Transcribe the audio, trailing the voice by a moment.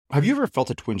Have you ever felt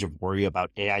a twinge of worry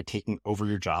about AI taking over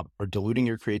your job or diluting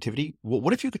your creativity? Well,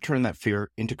 what if you could turn that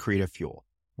fear into creative fuel?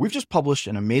 We've just published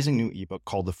an amazing new ebook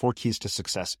called The 4 Keys to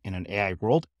Success in an AI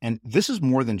World, and this is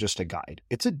more than just a guide.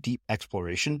 It's a deep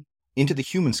exploration into the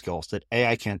human skills that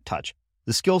AI can't touch,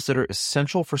 the skills that are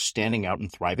essential for standing out and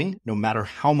thriving, no matter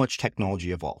how much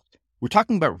technology evolves. We're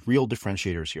talking about real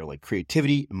differentiators here, like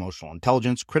creativity, emotional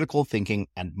intelligence, critical thinking,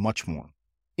 and much more.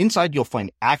 Inside, you'll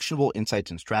find actionable insights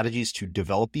and strategies to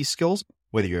develop these skills,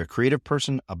 whether you're a creative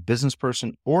person, a business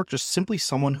person, or just simply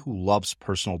someone who loves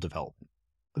personal development.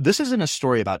 This isn't a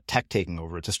story about tech taking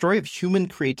over. It's a story of human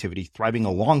creativity thriving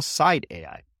alongside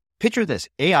AI. Picture this,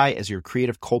 AI as your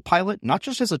creative co-pilot, not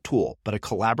just as a tool, but a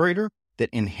collaborator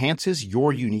that enhances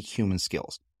your unique human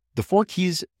skills. The 4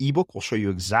 Keys ebook will show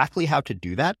you exactly how to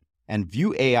do that and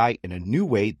view AI in a new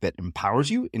way that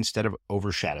empowers you instead of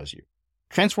overshadows you.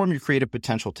 Transform your creative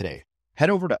potential today. Head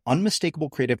over to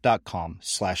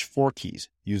unmistakablecreative.com/4keys.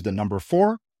 Use the number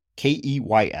 4,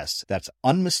 KEYS. That's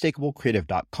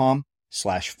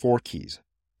unmistakablecreative.com/4keys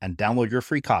and download your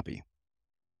free copy.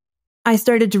 I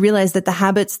started to realize that the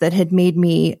habits that had made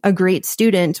me a great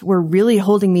student were really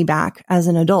holding me back as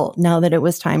an adult. Now that it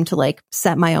was time to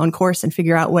set my own course and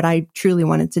figure out what I truly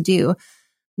wanted to do.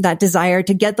 That desire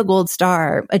to get the gold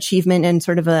star, achievement, and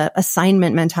sort of a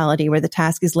assignment mentality where the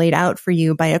task is laid out for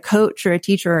you by a coach or a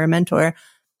teacher or a mentor.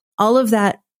 All of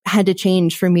that had to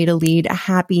change for me to lead a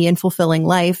happy and fulfilling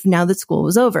life now that school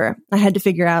was over. I had to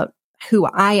figure out who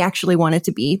I actually wanted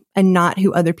to be and not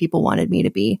who other people wanted me to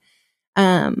be.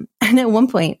 And at one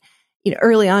point,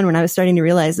 early on when I was starting to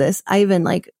realize this, I even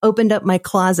opened up my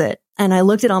closet and I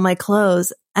looked at all my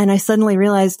clothes and I suddenly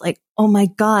realized oh my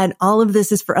God, all of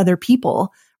this is for other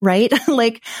people, right?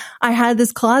 I had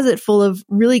this closet full of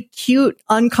really cute,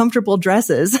 uncomfortable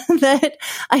dresses that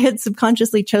I had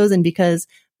subconsciously chosen because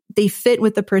they fit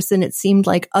with the person it seemed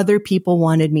like other people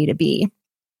wanted me to be.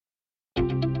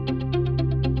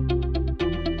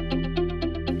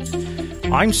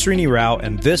 I'm Srini Rao,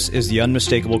 and this is the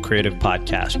Unmistakable Creative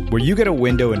Podcast, where you get a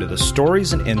window into the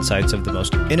stories and insights of the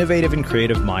most innovative and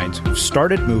creative minds who've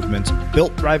started movements,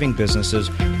 built thriving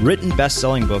businesses, written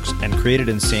best-selling books, and created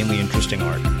insanely interesting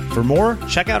art. For more,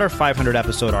 check out our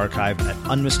 500-episode archive at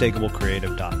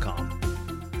unmistakablecreative.com.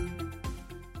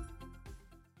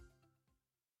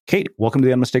 Kate, welcome to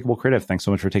the Unmistakable Creative. Thanks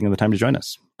so much for taking the time to join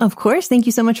us. Of course. Thank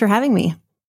you so much for having me.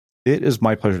 It is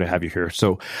my pleasure to have you here.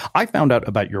 So I found out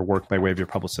about your work by way of your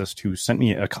publicist, who sent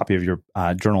me a copy of your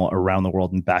journal, Around the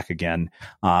World and Back Again,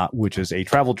 which is a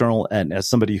travel journal. And as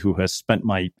somebody who has spent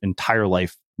my entire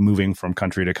life moving from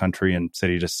country to country and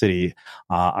city to city,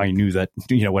 I knew that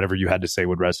whatever you had to say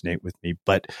would resonate with me.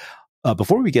 But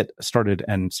before we get started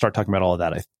and start talking about all of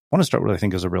that, I want to start with what I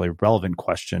think is a really relevant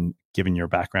question, given your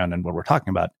background and what we're talking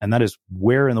about. And that is,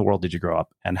 where in the world did you grow up?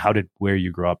 And how did where you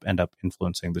grew up end up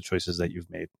influencing the choices that you've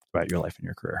made throughout your life and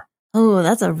your career? Oh,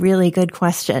 that's a really good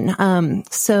question.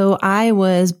 So I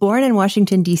was born in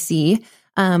Washington, D.C.,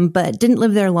 but didn't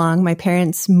live there long. My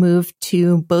parents moved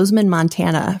to Bozeman,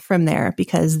 Montana from there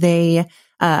because they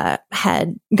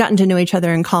had gotten to know each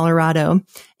other in Colorado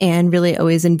and really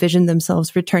always envisioned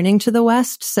themselves returning to the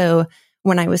West. So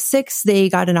when I was 6, they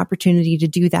got an opportunity to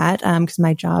do that because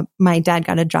my dad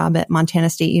got a job at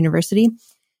Montana State University.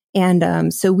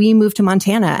 And so we moved to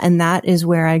Montana, and that is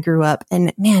where I grew up.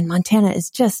 And man, Montana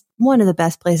is just one of the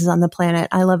best places on the planet.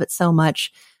 I love it so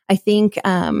much. I think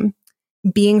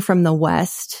being from the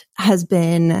West has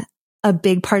been a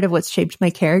big part of what's shaped my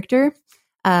character.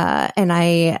 And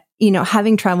I,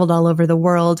 having traveled all over the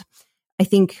world, I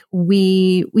think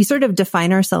we sort of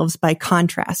define ourselves by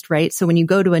contrast, right? So when you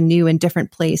go to a new and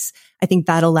different place, I think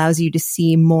that allows you to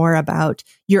see more about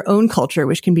your own culture,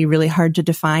 which can be really hard to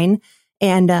define.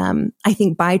 And I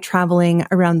think by traveling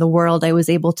around the world, I was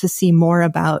able to see more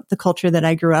about the culture that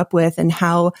I grew up with and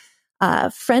how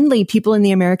friendly people in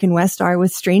the American West are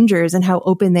with strangers and how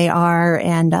open they are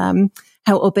and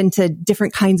how open to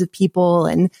different kinds of people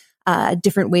and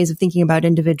different ways of thinking about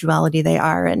individuality they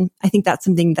are. And I think that's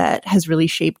something that has really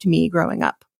shaped me growing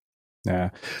up. Yeah.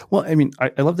 Well, I mean,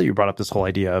 I love that you brought up this whole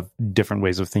idea of different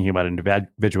ways of thinking about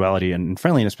individuality and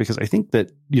friendliness, because I think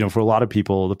that, for a lot of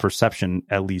people, the perception,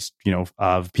 at least,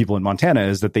 of people in Montana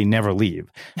is that they never leave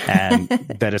and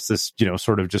that it's this,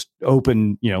 sort of just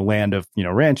open, land of,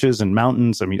 ranches and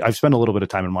mountains. I mean, I've spent a little bit of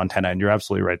time in Montana, and you're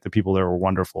absolutely right. The people there were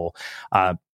wonderful.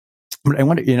 But I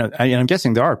wonder, and I'm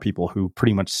guessing there are people who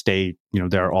pretty much stay,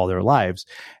 there all their lives.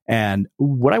 And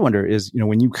what I wonder is,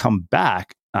 when you come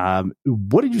back,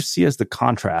 what did you see as the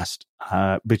contrast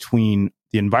between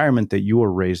the environment that you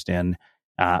were raised in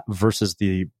versus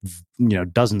the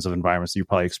dozens of environments that you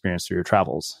probably experienced through your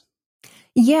travels?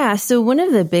 Yeah. So one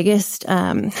of the biggest,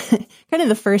 kind of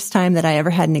the first time that I ever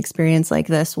had an experience like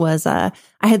this was, I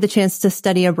had the chance to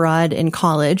study abroad in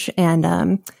college,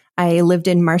 and, I lived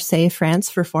in Marseille, France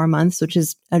for 4 months, which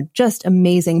is a just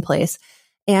amazing place.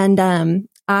 And,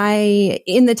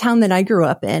 in the town that I grew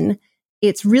up in,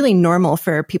 it's really normal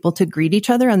for people to greet each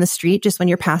other on the street. Just when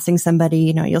you're passing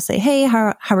somebody, you'll say, "Hey,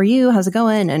 how are you? How's it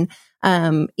going?"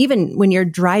 And even when you're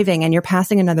driving and you're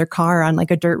passing another car on like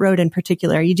a dirt road in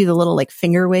particular, you do the little like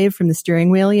finger wave from the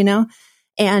steering wheel,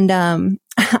 And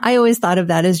I always thought of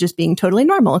that as just being totally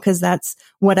normal because that's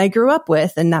what I grew up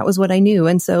with and that was what I knew.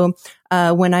 And so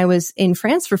when I was in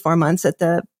France for 4 months at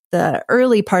the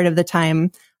early part of the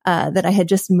time that I had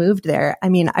just moved there, I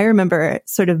mean, I remember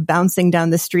sort of bouncing down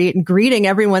the street and greeting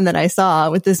everyone that I saw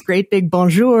with this great big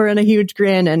bonjour and a huge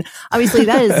grin. And obviously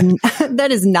that is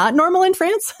that is not normal in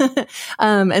France.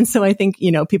 And so I think,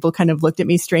 people kind of looked at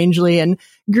me strangely and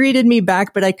greeted me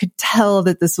back, but I could tell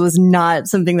that this was not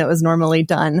something that was normally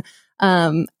done.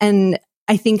 And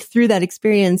I think through that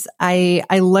experience, I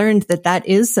learned that that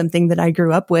is something that I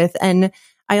grew up with. And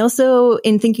I also,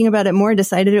 in thinking about it more,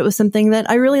 decided it was something that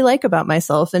I really like about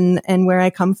myself and where I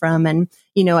come from. And,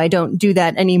 I don't do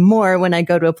that anymore when I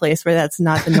go to a place where that's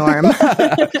not the norm.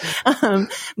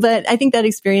 But I think that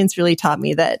experience really taught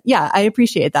me that, yeah, I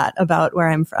appreciate that about where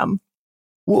I'm from.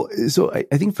 Well, so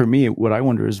I think for me, what I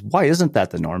wonder is why isn't that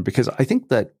the norm? Because I think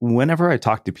that whenever I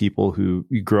talk to people who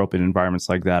grew up in environments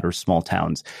like that or small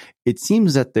towns, it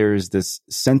seems that there's this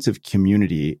sense of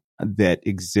community that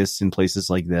exists in places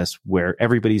like this where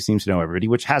everybody seems to know everybody,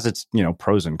 which has its,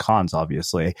 pros and cons,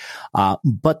 obviously.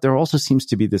 But there also seems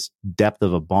to be this depth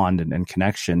of a bond and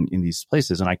connection in these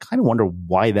places. And I kind of wonder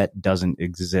why that doesn't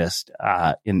exist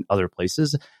in other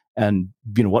places and,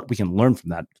 what we can learn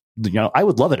from that. I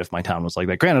would love it if my town was like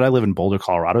that. Granted, I live in Boulder,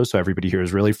 Colorado, so everybody here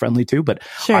is really friendly too. But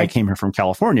sure. I came here from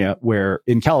California, where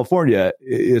in California,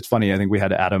 it's funny. I think we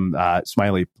had Adam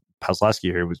Smiley Pawlowski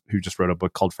here, who just wrote a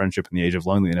book called Friendship in the Age of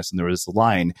Loneliness. And there was this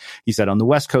line. He said, on the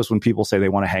West Coast, when people say they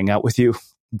want to hang out with you,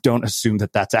 don't assume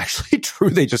that that's actually true.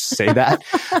 They just say that.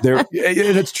 And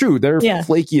it's true. They're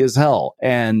flaky as hell.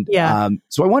 And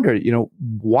so I wonder,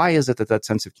 why is it that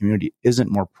sense of community isn't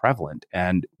more prevalent?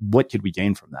 And what could we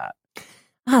gain from that?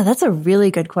 That's a really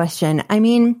good question. I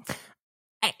mean,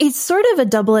 it's sort of a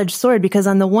double-edged sword because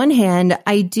on the one hand,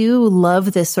 I do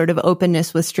love this sort of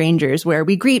openness with strangers where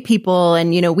we greet people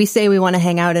and, we say we want to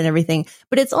hang out and everything,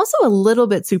 but it's also a little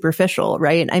bit superficial,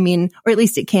 right? I mean, or at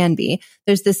least it can be.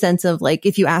 There's this sense of like,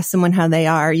 if you ask someone how they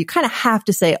are, you kind of have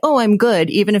to say, "Oh, I'm good,"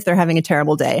 even if they're having a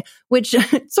terrible day, which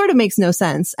sort of makes no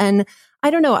sense. And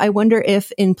I don't know, I wonder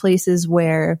if in places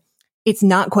where it's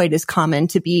not quite as common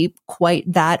to be quite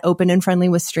that open and friendly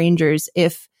with strangers,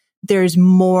 if there's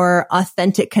more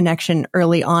authentic connection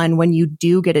early on when you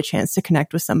do get a chance to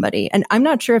connect with somebody. And I'm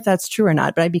not sure if that's true or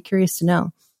not, but I'd be curious to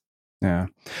know. Yeah.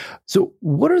 So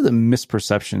what are the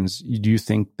misperceptions do you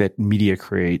think that media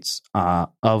creates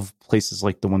of places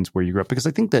like the ones where you grew up? Because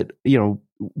I think that,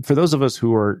 for those of us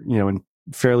who are, in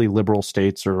fairly liberal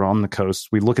states or on the coast,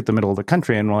 we look at the middle of the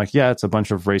country and we're like, yeah, it's a bunch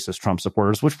of racist Trump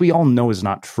supporters, which we all know is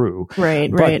not true.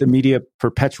 Right. But the media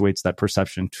perpetuates that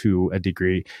perception to a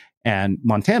degree. And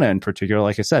Montana in particular,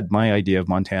 like I said, my idea of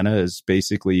Montana is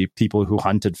basically people who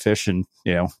hunted fish and,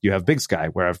 you have Big Sky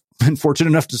where I've been fortunate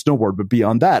enough to snowboard. But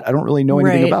beyond that, I don't really know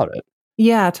anything about it.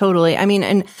 Yeah, totally. I mean,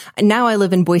 and now I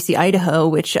live in Boise, Idaho,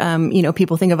 which,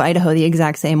 people think of Idaho the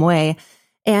exact same way.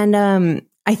 And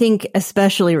I think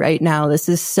especially right now, this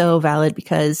is so valid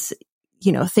because,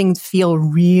 things feel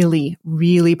really,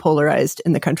 really polarized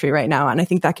in the country right now. And I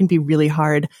think that can be really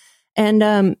hard. And,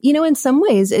 in some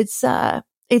ways,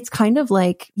 it's kind of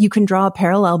like you can draw a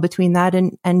parallel between that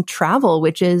and travel,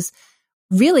 which is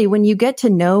really when you get to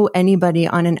know anybody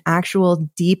on an actual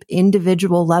deep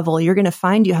individual level, you're going to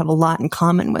find you have a lot in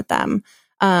common with them.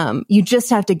 You just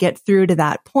have to get through to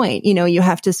that point. You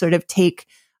have to sort of take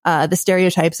the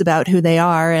stereotypes about who they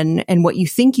are and what you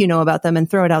think you know about them and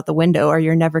throw it out the window, or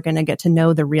you're never going to get to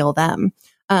know the real them.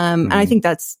 And I think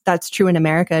that's true in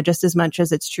America just as much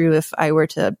as it's true if I were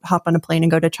to hop on a plane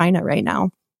and go to China right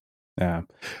now. Yeah.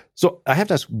 So I have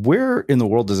to ask, where in the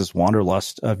world does this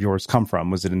wanderlust of yours come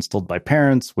from? Was it instilled by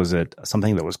parents? Was it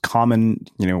something that was common,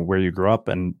 where you grew up?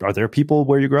 And are there people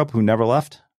where you grew up who never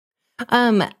left?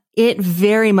 It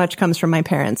very much comes from my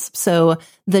parents. So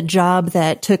the job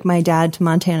that took my dad to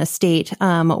Montana State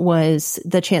was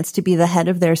the chance to be the head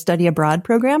of their study abroad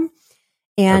program.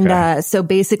 And so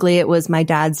basically it was my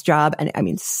dad's job. And I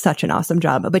mean, such an awesome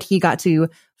job, but he got to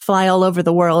fly all over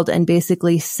the world and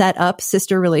basically set up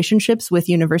sister relationships with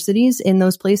universities in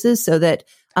those places so that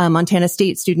Montana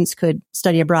State students could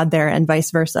study abroad there and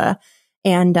vice versa.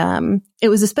 And it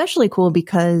was especially cool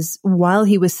because while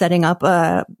he was setting up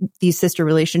these sister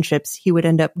relationships, he would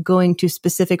end up going to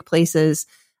specific places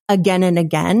again and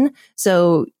again.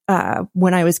 So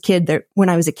when I was a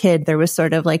kid, there was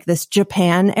sort of like this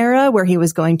Japan era where he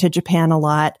was going to Japan a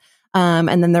lot.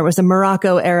 And then there was a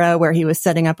Morocco era where he was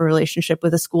setting up a relationship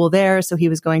with a school there. So he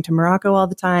was going to Morocco all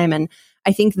the time. And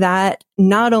I think that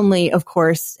not only, of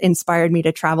course, inspired me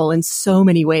to travel in so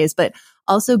many ways, but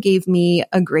also gave me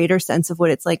a greater sense of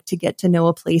what it's like to get to know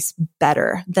a place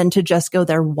better than to just go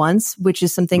there once, which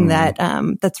is something that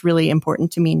that's really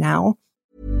important to me now.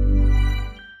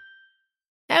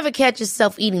 Ever catch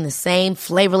yourself eating the same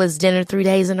flavorless dinner 3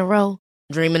 days in a row?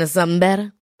 Dreaming of something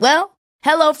better? Well,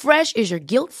 HelloFresh is your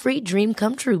guilt-free dream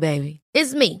come true, baby.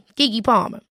 It's me, Keke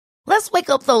Palmer. Let's wake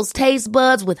up those taste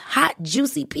buds with hot,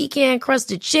 juicy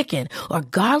pecan-crusted chicken or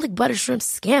garlic butter shrimp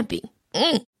scampi.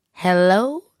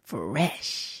 Hello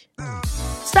Fresh.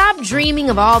 Stop dreaming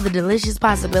of all the delicious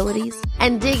possibilities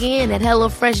and dig in at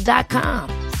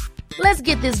HelloFresh.com. Let's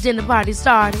get this dinner party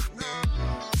started.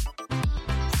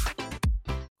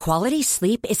 Quality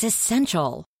sleep is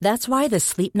essential. That's why the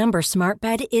Sleep Number Smart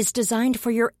Bed is designed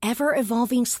for your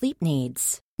ever-evolving sleep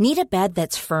needs. Need a bed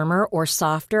that's firmer or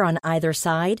softer on either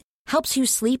side? Helps you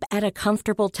sleep at a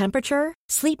comfortable temperature?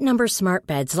 Sleep Number Smart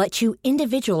Beds let you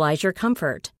individualize your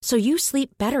comfort, so you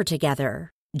sleep better together.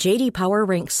 J.D. Power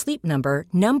ranks Sleep Number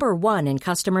number 1 in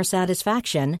customer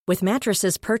satisfaction with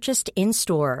mattresses purchased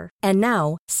in-store. And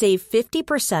now, save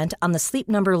 50% on the Sleep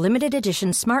Number Limited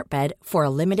Edition Smart Bed for a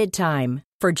limited time.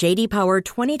 For J.D. Power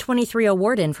 2023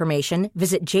 award information,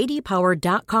 visit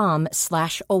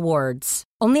jdpower.com/awards.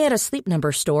 Only at a Sleep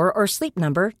Number store or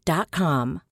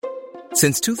sleepnumber.com.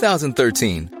 Since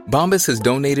 2013, Bombas has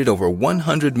donated over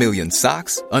 100 million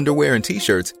socks, underwear, and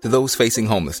T-shirts to those facing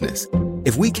homelessness.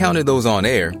 If we counted those on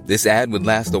air, this ad would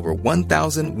last over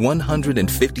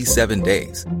 1,157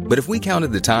 days. But if we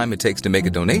counted the time it takes to make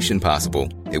a donation possible,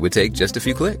 it would take just a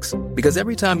few clicks. Because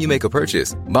every time you make a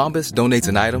purchase, Bombas donates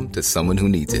an item to someone who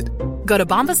needs it. Go to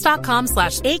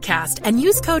bombas.com/ACAST and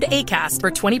use code ACAST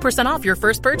for 20% off your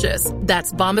first purchase.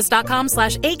 That's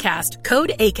bombas.com/ACAST,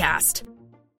 code ACAST.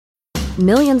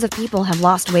 Millions of people have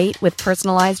lost weight with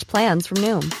personalized plans from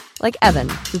Noom. Like Evan,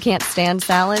 who can't stand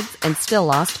salads and still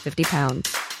lost 50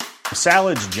 pounds.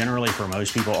 Salads generally for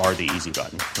most people are the easy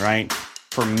button, right?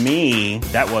 For me,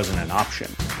 that wasn't an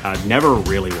option. I never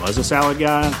really was a salad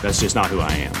guy. That's just not who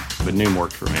I am. But Noom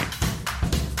worked for me.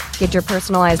 Get your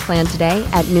personalized plan today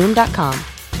at Noom.com.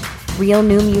 Real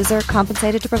Noom user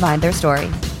compensated to provide their story.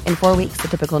 In 4 weeks, the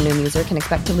typical Noom user can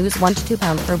expect to lose 1 to 2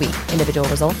 pounds per week. Individual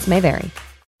results may vary.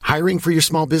 Hiring for your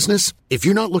small business? If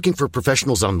you're not looking for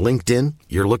professionals on LinkedIn,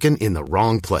 you're looking in the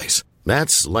wrong place.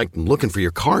 That's like looking for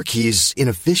your car keys in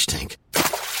a fish tank.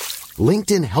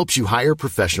 LinkedIn helps you hire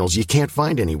professionals you can't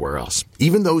find anywhere else,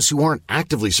 even those who aren't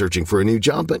actively searching for a new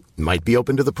job but might be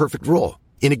open to the perfect role.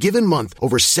 In a given month,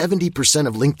 over 70%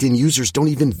 of LinkedIn users don't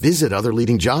even visit other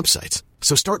leading job sites.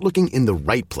 So start looking in the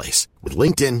right place. With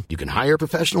LinkedIn, you can hire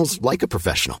professionals like a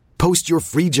professional. Post your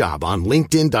free job on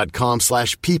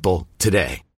linkedin.com/people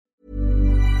today.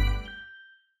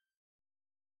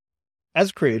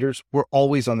 As creators, we're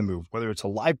always on the move. Whether it's a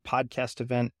live podcast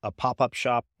event, a pop-up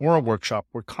shop, or a workshop,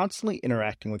 we're constantly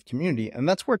interacting with community, and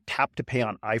that's where Tap to Pay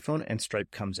on iPhone and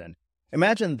Stripe comes in.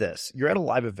 Imagine this. You're at a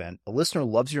live event, a listener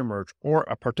loves your merch, or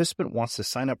a participant wants to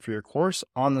sign up for your course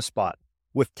on the spot.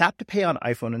 With Tap to Pay on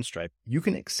iPhone and Stripe, you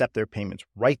can accept their payments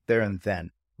right there and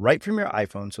then, right from your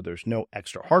iPhone, so there's no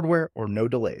extra hardware or no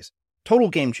delays. Total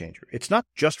game changer. It's not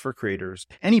just for creators.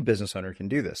 Any business owner can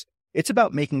do this. It's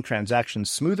about making transactions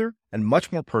smoother and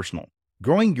much more personal,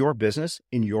 growing your business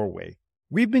in your way.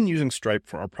 We've been using Stripe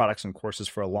for our products and courses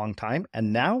for a long time,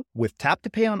 and now with Tap to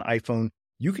Pay on iPhone,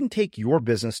 you can take your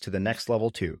business to the next level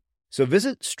too. So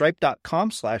visit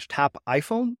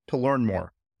stripe.com/tapiphone to learn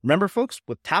more. Remember, folks,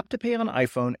 with Tap to Pay on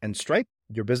iPhone and Stripe,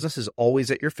 your business is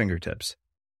always at your fingertips.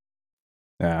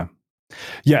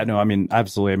 Yeah, no, I mean,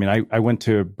 absolutely. I mean, I went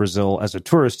to Brazil as a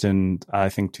tourist in, I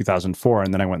think, 2004,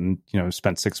 and then I went and,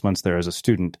 spent 6 months there as a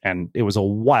student, and it was a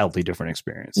wildly different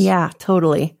experience. Yeah,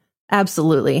 totally.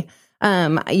 Absolutely.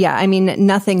 Yeah, I mean,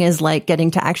 nothing is like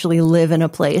getting to actually live in a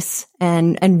place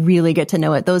and really get to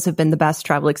know it. Those have been the best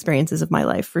travel experiences of my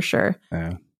life, for sure.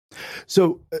 Yeah.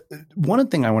 So one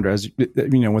thing I wonder is,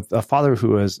 with a father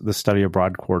who is the study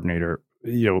abroad coordinator,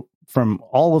 from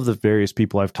all of the various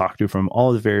people I've talked to, from all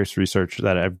of the various research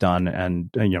that I've done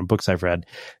and books I've read,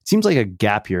 it seems like a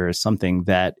gap year is something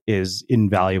that is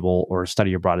invaluable, or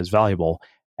study abroad is valuable.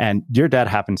 And your dad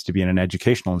happens to be in an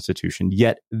educational institution,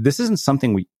 yet this isn't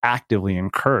something we actively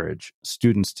encourage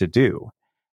students to do.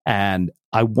 And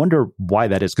I wonder why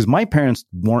that is, because my parents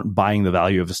weren't buying the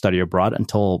value of a study abroad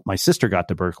until my sister got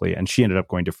to Berkeley and she ended up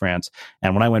going to France.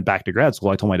 And when I went back to grad school,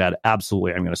 I told my dad,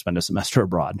 absolutely, I'm going to spend a semester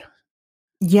abroad.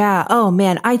 Yeah. Oh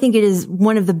man. I think it is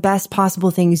one of the best possible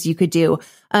things you could do.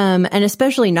 And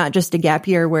especially not just a gap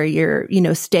year where you're,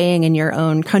 staying in your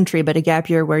own country, but a gap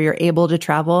year where you're able to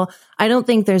travel. I don't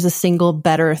think there's a single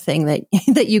better thing that,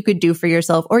 that you could do for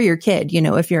yourself or your kid,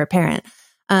 if you're a parent.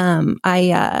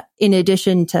 In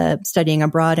addition to studying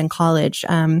abroad in college,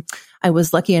 I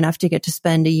was lucky enough to get to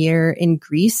spend a year in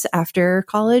Greece after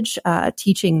college,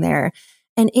 teaching there.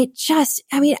 And it just,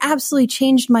 absolutely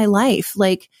changed my life.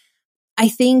 Like, I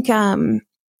think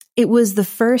it was the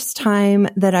first time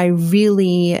that I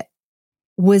really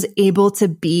was able to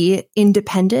be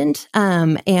independent.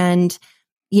 And,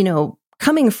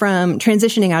 coming from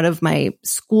transitioning out of my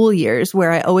school years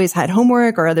where I always had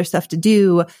homework or other stuff to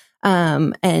do,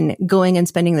 and going and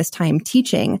spending this time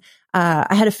teaching,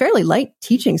 I had a fairly light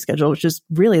teaching schedule, which is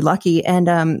really lucky.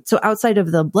 And so outside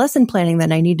of the lesson planning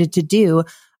that I needed to do,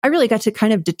 I really got to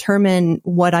kind of determine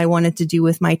what I wanted to do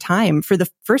with my time for the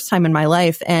first time in my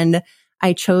life. And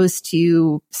I chose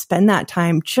to spend that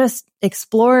time just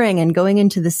exploring and going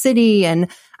into the city.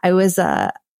 And I was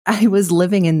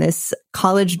living in this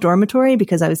college dormitory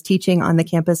because I was teaching on the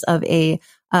campus of a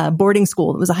boarding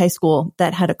school. It was a high school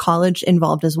that had a college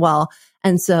involved as well.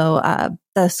 And so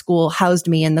the school housed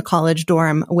me in the college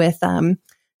dorm with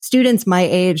students my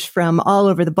age from all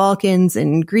over the Balkans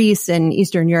and Greece and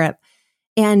Eastern Europe.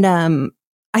 And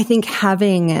I think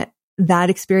having that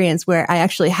experience where I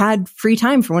actually had free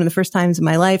time for one of the first times in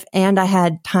my life, and I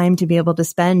had time to be able to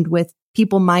spend with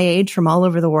people my age from all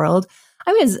over the world,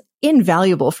 I was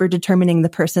invaluable for determining the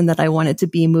person that I wanted to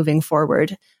be moving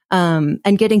forward,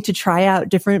 and getting to try out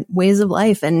different ways of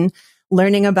life and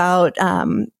learning about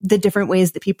the different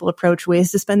ways that people approach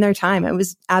ways to spend their time. It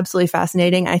was absolutely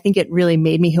fascinating. I think it really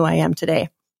made me who I am today.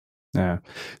 Yeah.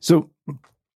 So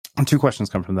two questions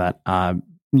come from that.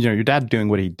 Your dad doing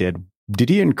what he did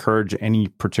he encourage any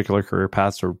particular career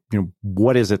paths, or,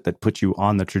 what is it that put you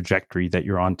on the trajectory that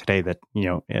you're on today that,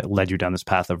 it led you down this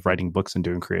path of writing books and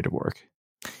doing creative work?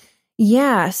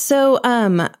 Yeah. So,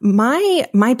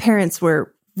 my parents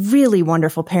were really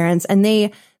wonderful parents, and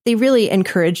they really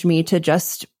encouraged me to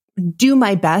just do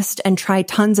my best and try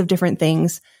tons of different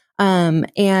things.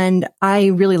 And I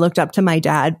really looked up to my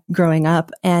dad growing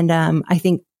up. And, I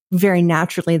think very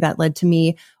naturally that led to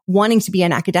me wanting to be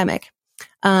an academic.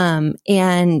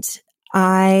 And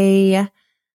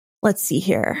let's see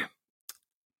here.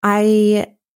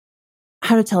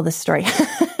 How to tell this story.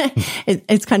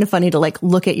 It's kind of funny to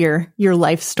look at your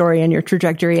life story and your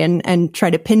trajectory and try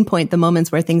to pinpoint the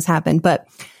moments where things happen. But,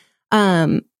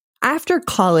 after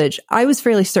college, I was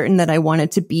fairly certain that I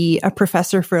wanted to be a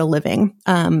professor for a living,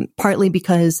 partly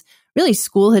because really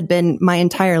school had been my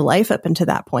entire life up until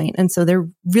that point. And so there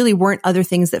really weren't other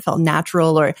things that felt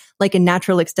natural or like a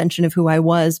natural extension of who I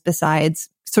was besides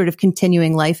sort of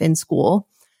continuing life in school.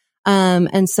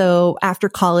 And so after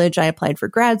college, I applied for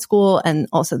grad school and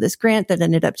also this grant that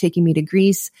ended up taking me to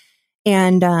Greece.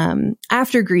 And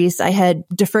after Greece, I had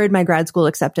deferred my grad school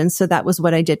acceptance. So that was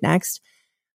what I did next.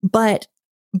 But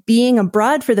being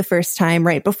abroad for the first time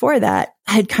right before that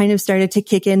had kind of started to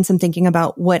kick in some thinking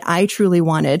about what I truly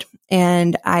wanted.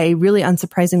 And I really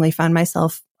unsurprisingly found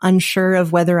myself unsure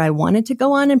of whether I wanted to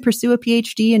go on and pursue a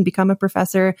PhD and become a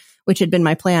professor, which had been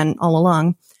my plan all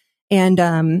along. And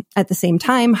at the same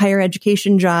time, higher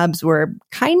education jobs were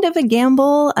kind of a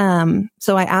gamble.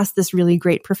 So I asked this really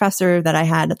great professor that I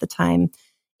had at the time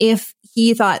if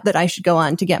he thought that I should go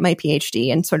on to get my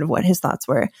PhD and sort of what his thoughts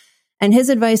were. And his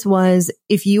advice was,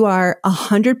 if you are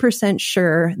 100%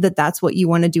 sure that that's what you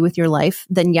want to do with your life,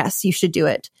 then yes, you should do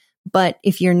it. But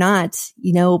if you're not,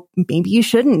 maybe you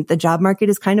shouldn't. The job market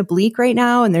is kind of bleak right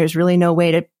now, and there's really no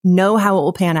way to know how it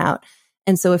will pan out.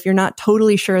 And so if you're not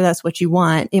totally sure that's what you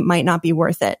want, it might not be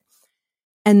worth it.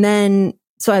 And then,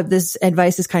 so I have this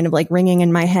advice is kind of like ringing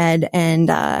in my head,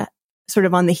 and sort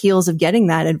of on the heels of getting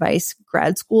that advice,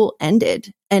 grad school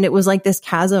ended. And it was like this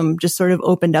chasm just sort of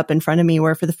opened up in front of me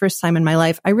where for the first time in my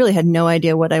life, I really had no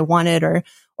idea what I wanted or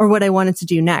what I wanted to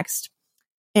do next.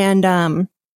 And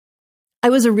I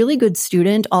was a really good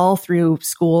student all through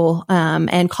school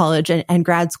and college and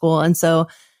grad school. And so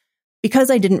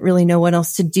because I didn't really know what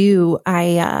else to do,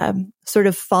 I sort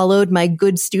of followed my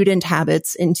good student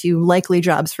habits into likely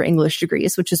jobs for English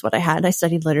degrees, which is what I had. I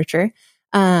studied literature.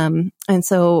 And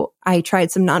so I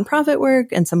tried some nonprofit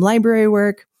work and some library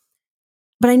work,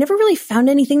 but I never really found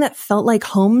anything that felt like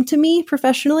home to me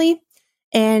professionally.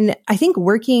 And I think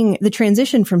the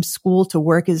transition from school to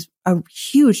work is a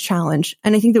huge challenge.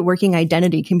 And I think that working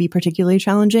identity can be particularly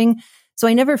challenging. So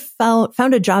I never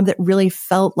found a job that really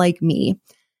felt like me.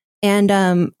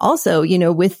 And also,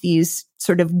 with these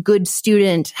sort of good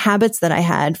student habits that I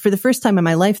had, for the first time in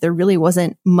my life, there really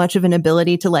wasn't much of an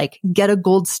ability to like get a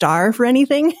gold star for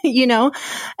anything,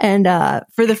 And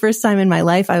for the first time in my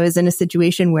life, I was in a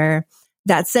situation where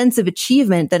that sense of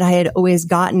achievement that I had always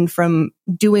gotten from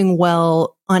doing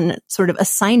well on sort of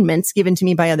assignments given to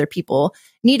me by other people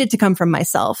needed to come from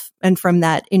myself and from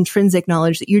that intrinsic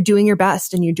knowledge that you're doing your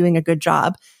best and you're doing a good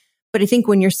job. But I think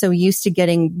when you're so used to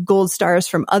getting gold stars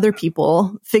from other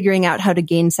people, figuring out how to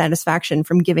gain satisfaction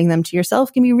from giving them to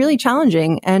yourself can be really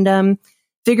challenging. And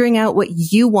figuring out what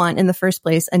you want in the first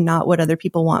place and not what other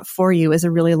people want for you is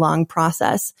a really long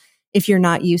process if you're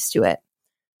not used to it.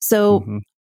 So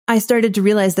I started to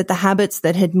realize that the habits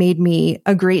that had made me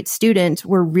a great student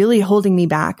were really holding me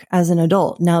back as an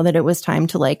adult now that it was time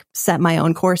to like set my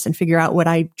own course and figure out what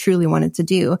I truly wanted to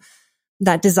do.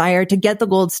 That desire to get the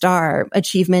gold star,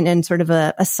 achievement, and sort of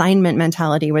a assignment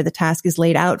mentality where the task is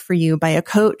laid out for you by a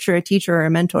coach or a teacher or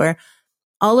a mentor.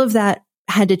 All of that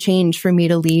had to change for me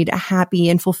to lead a happy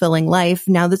and fulfilling life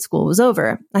now that school was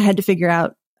over. I had to figure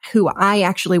out who I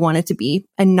actually wanted to be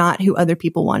and not who other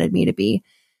people wanted me to be.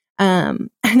 And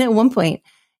at one point,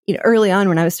 early on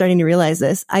when I was starting to realize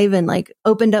this, I even like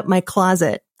opened up my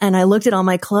closet and I looked at all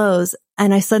my clothes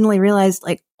and I suddenly realized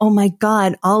like, oh my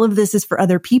God, all of this is for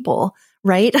other people,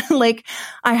 right? Like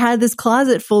I had this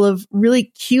closet full of really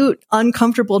cute,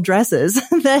 uncomfortable dresses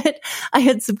that I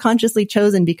had subconsciously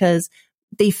chosen because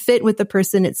they fit with the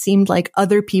person it seemed like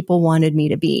other people wanted me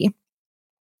to be.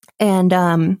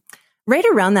 And, right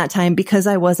around that time, because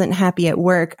I wasn't happy at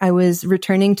work, I was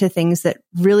returning to things that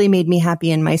really made me happy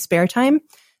in my spare time.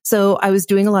 So I was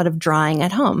doing a lot of drawing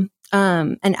at home.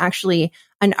 And actually,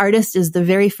 an artist is the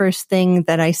very first thing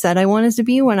that I said I wanted to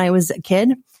be when I was a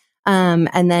kid.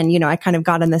 And then, I kind of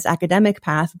got on this academic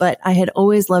path, but I had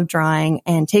always loved drawing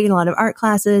and taken a lot of art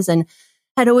classes and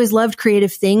had always loved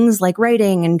creative things like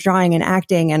writing and drawing and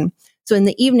acting. And so in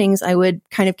the evenings, I would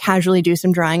kind of casually do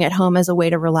some drawing at home as a way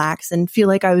to relax and feel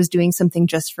like I was doing something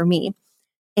just for me.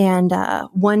 And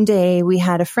one day we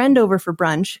had a friend over for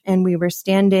brunch and we were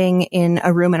standing in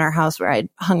a room in our house where I'd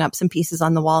hung up some pieces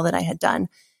on the wall that I had done.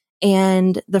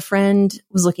 And the friend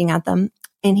was looking at them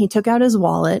and he took out his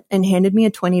wallet and handed me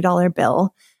a $20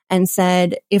 bill and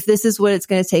said, if this is what it's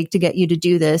going to take to get you to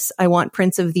do this, I want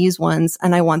prints of these ones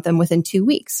and I want them within 2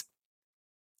 weeks.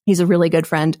 He's a really good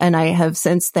friend, and I have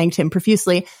since thanked him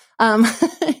profusely. But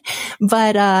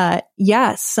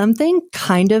something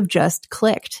kind of just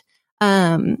clicked.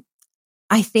 I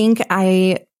think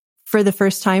I, for the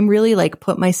first time, really like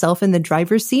put myself in the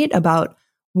driver's seat about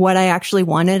what I actually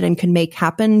wanted and could make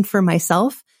happen for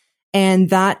myself.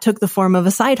 And that took the form of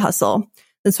a side hustle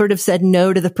that sort of said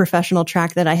no to the professional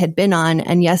track that I had been on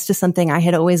and yes to something I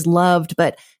had always loved,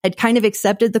 but had kind of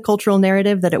accepted the cultural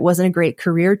narrative that it wasn't a great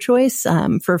career choice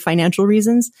for financial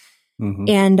reasons.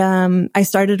 And I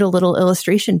started a little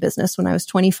illustration business when I was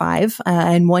 25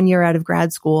 and 1 year out of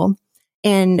grad school.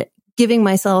 And giving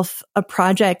myself a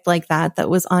project like that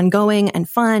was ongoing and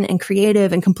fun and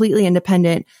creative and completely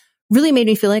independent really made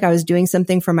me feel like I was doing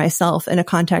something for myself in a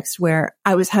context where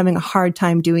I was having a hard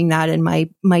time doing that in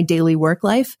my daily work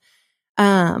life.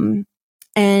 So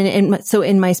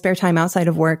in my spare time outside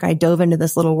of work, I dove into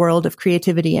this little world of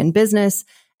creativity and business.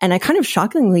 And I kind of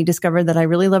shockingly discovered that I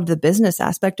really loved the business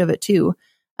aspect of it too.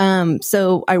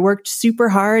 So I worked super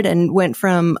hard and went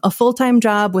from a full-time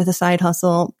job with a side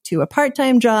hustle to a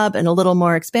part-time job and a little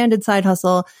more expanded side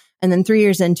hustle. And then 3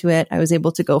 years into it, I was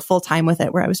able to go full time with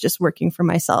it where I was just working for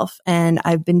myself. And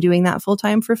I've been doing that full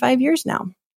time for 5 years now.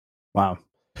 Wow.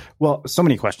 Well, so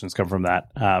many questions come from that.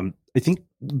 I think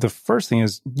the first thing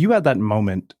is you had that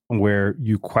moment where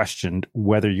you questioned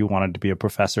whether you wanted to be a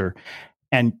professor.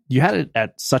 And you had it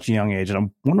at such a young age. And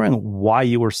I'm wondering why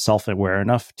you were self-aware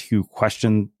enough to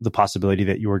question the possibility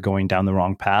that you were going down the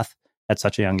wrong path at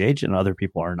such a young age and other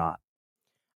people are not.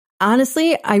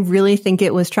 Honestly, I really think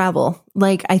it was travel.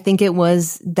 Like, I think it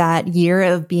was that year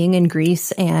of being in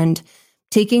Greece and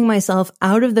taking myself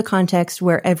out of the context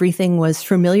where everything was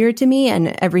familiar to me and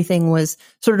everything was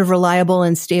sort of reliable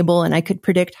and stable and I could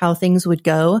predict how things would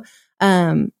go.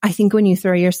 I think when you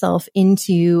throw yourself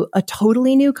into a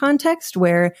totally new context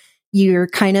where you're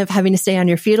kind of having to stay on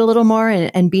your feet a little more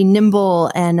and be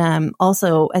nimble and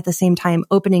also at the same time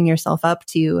opening yourself up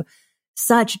to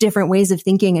such different ways of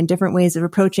thinking and different ways of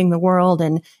approaching the world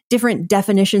and different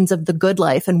definitions of the good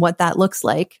life and what that looks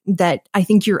like, that I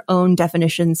think your own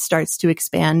definition starts to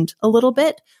expand a little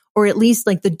bit, or at least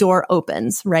like the door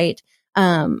opens, right?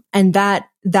 And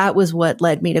that was what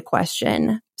led me to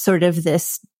question sort of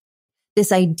this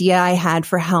idea I had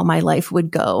for how my life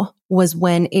would go, was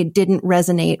when it didn't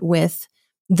resonate with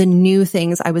the new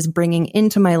things I was bringing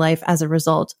into my life as a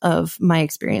result of my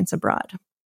experience abroad.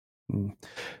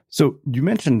 So you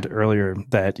mentioned earlier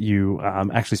that you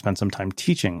actually spent some time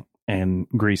teaching in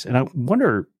Greece. And I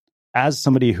wonder, as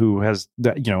somebody who has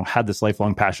had this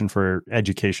lifelong passion for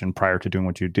education prior to doing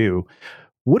what you do,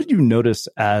 what did you notice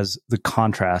as the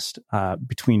contrast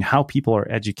between how people are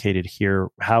educated here,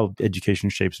 how education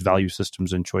shapes value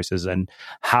systems and choices, and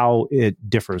how it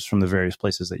differs from the various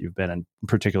places that you've been, and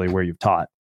particularly where you've taught?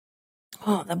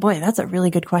 Oh, boy, that's a really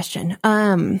good question.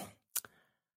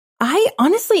 I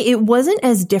honestly, it wasn't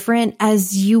as different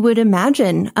as you would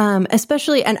imagine,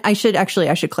 especially, and I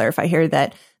should clarify here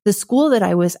that the school that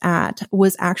I was at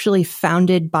was actually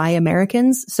founded by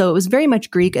Americans. So it was very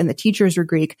much Greek and the teachers were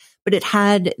Greek, but it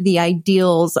had the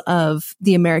ideals of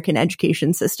the American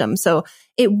education system. So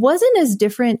it wasn't as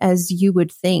different as you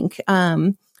would think.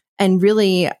 And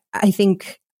really, I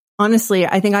think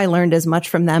I learned as much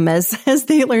from them as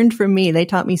they learned from me. They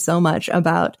taught me so much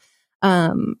about,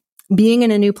 being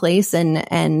in a new place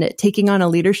and taking on a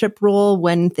leadership role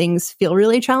when things feel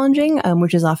really challenging,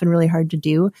 which is often really hard to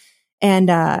do. And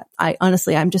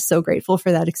I'm just so grateful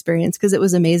for that experience because it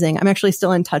was amazing. I'm actually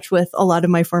still in touch with a lot of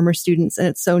my former students, and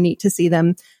it's so neat to see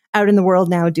them out in the world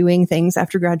now doing things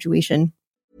after graduation.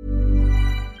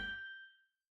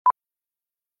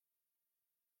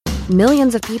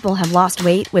 Millions of people have lost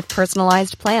weight with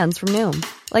personalized plans from Noom,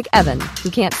 like Evan, who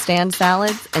can't stand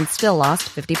salads and still lost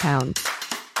 50 pounds.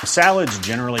 Salads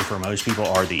generally for most people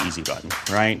are the easy button,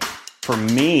 right? For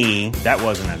me, that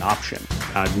wasn't an option.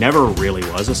 I never really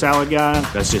was a salad guy.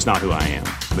 That's just not who I am.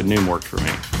 But Noom worked for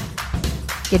me.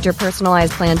 Get your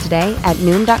personalized plan today at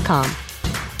Noom.com.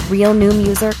 Real Noom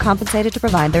user compensated to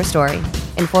provide their story.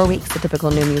 In 4 weeks, the typical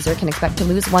Noom user can expect to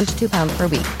lose 1 to 2 pounds per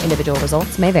week. Individual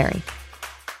results may vary.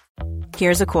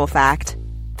 Here's a cool fact.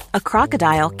 A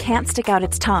crocodile can't stick out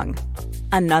its tongue.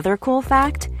 Another cool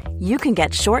fact, you can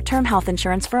get short-term health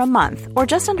insurance for a month or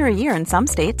just under a year in some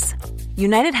states.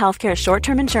 United Healthcare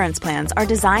short-term insurance plans are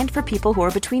designed for people who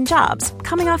are between jobs,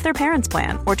 coming off their parents'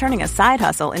 plan, or turning a side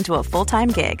hustle into a full-time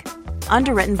gig.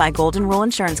 Underwritten by Golden Rule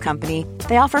Insurance Company,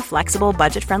 they offer flexible,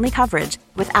 budget-friendly coverage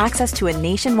with access to a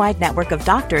nationwide network of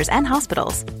doctors and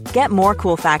hospitals. Get more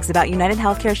cool facts about United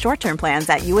Healthcare short-term plans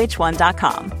at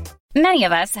uh1.com. Many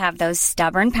of us have those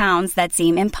stubborn pounds that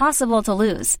seem impossible to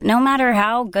lose, no matter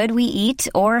how good we eat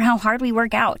or how hard we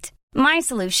work out. My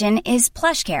solution is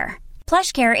PlushCare.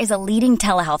 PlushCare is a leading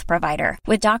telehealth provider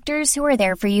with doctors who are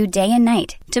there for you day and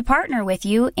night to partner with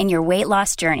you in your weight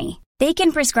loss journey. They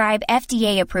can prescribe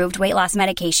FDA-approved weight loss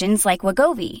medications like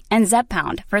Wegovy and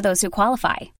Zepbound for those who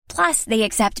qualify. Plus, they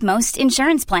accept most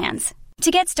insurance plans. To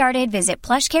get started, visit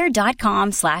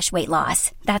plushcare.com/weight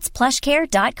loss. That's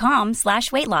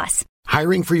plushcare.com/weight loss.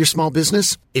 Hiring for your small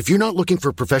business? If you're not looking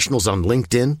for professionals on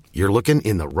LinkedIn, you're looking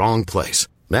in the wrong place.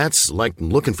 That's like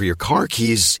looking for your car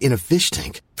keys in a fish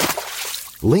tank.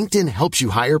 LinkedIn helps you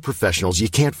hire professionals you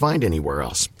can't find anywhere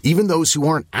else, even those who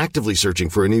aren't actively searching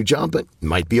for a new job but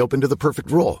might be open to the perfect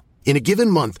role. In a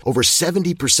given month, over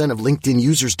 70% of LinkedIn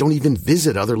users don't even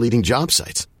visit other leading job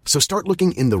sites. So start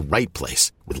looking in the right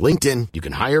place. With LinkedIn, you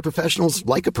can hire professionals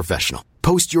like a professional.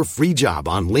 Post your free job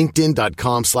on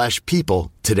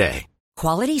linkedin.com/people today.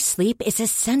 Quality sleep is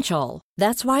essential.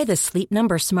 That's why the Sleep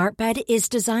Number Smart Bed is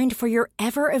designed for your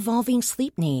ever-evolving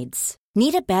sleep needs.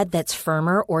 Need a bed that's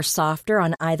firmer or softer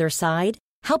on either side?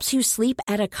 Helps you sleep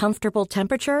at a comfortable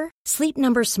temperature? Sleep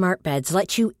Number Smart Beds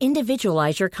let you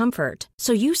individualize your comfort,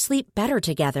 so you sleep better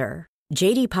together.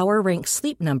 J.D. Power ranks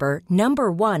Sleep Number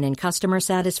 #1 in customer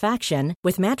satisfaction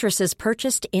with mattresses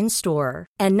purchased in-store.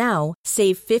 And now,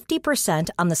 save 50%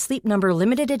 on the Sleep Number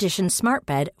Limited Edition Smart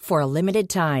Bed for a limited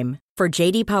time. For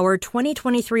J.D. Power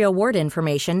 2023 award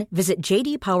information, visit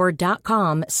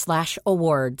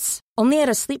jdpower.com/awards. Only at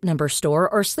a Sleep Number store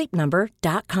or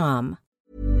sleepnumber.com.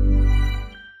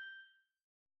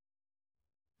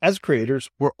 As creators,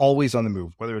 we're always on the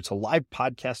move. Whether it's a live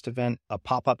podcast event, a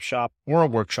pop-up shop, or a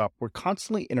workshop, we're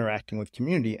constantly interacting with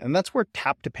community, and that's where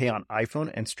Tap to Pay on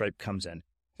iPhone and Stripe comes in.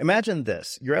 Imagine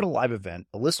this. You're at a live event,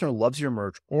 a listener loves your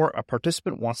merch, or a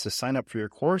participant wants to sign up for your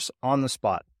course on the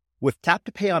spot. With Tap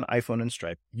to Pay on iPhone and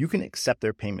Stripe, you can accept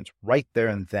their payments right there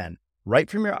and then, right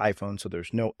from your iPhone, so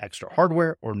there's no extra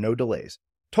hardware or no delays.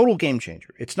 Total game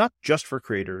changer. It's not just for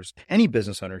creators. Any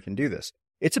business owner can do this.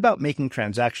 It's about making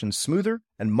transactions smoother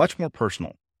and much more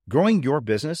personal, growing your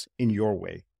business in your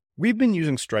way. We've been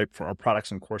using Stripe for our products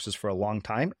and courses for a long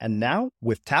time, and now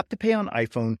with Tap to Pay on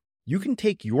iPhone, you can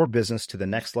take your business to the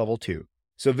next level too.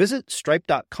 So visit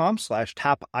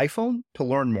stripe.com/tapiphone to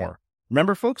learn more.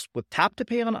 Remember, folks, with Tap to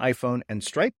Pay on iPhone and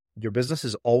Stripe, your business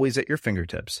is always at your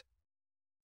fingertips.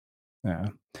 Yeah.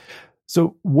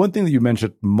 So one thing that you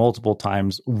mentioned multiple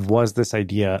times was this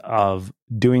idea of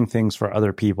doing things for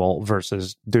other people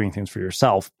versus doing things for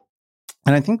yourself.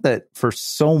 And I think that for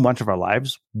so much of our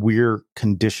lives, we're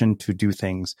conditioned to do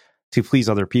things to please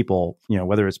other people,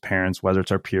 whether it's parents, whether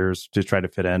it's our peers, to try to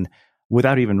fit in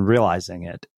without even realizing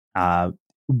it.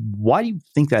 Why do you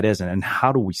think that is? And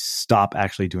how do we stop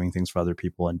actually doing things for other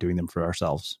people and doing them for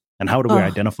ourselves? And how do we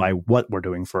identify what we're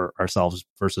doing for ourselves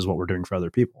versus what we're doing for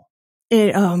other people?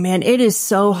 It is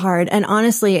so hard. And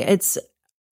honestly,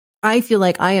 I feel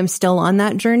like I am still on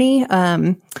that journey.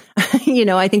 I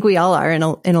think we all are in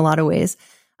a lot of ways.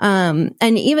 And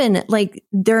even like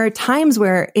there are times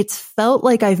where it's felt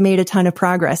like I've made a ton of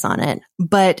progress on it,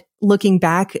 but looking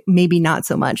back, maybe not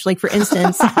so much. Like for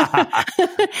instance, there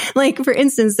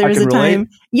was a time.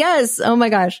 Yes. Oh my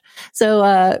gosh.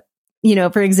 So,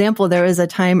 for example, there was a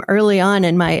time early on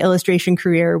in my illustration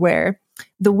career where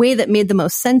the way that made the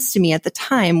most sense to me at the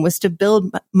time was to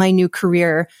build my new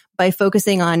career by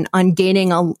focusing on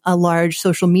gaining a large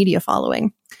social media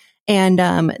following. And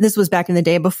this was back in the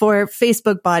day before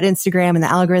Facebook bought Instagram and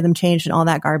the algorithm changed and all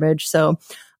that garbage. So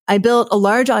I built a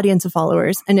large audience of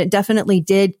followers, and it definitely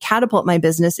did catapult my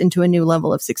business into a new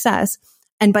level of success.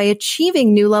 And by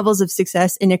achieving new levels of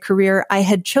success in a career I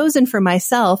had chosen for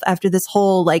myself after this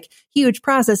whole huge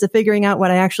process of figuring out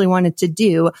what I actually wanted to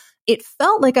do, it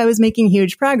felt like I was making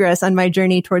huge progress on my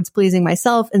journey towards pleasing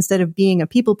myself instead of being a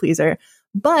people pleaser.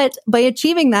 But by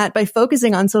achieving that, by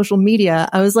focusing on social media,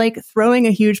 I was throwing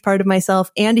a huge part of myself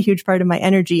and a huge part of my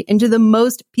energy into the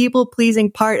most people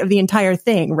pleasing part of the entire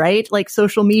thing, right?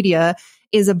 Social media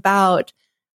is about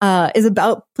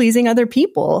pleasing other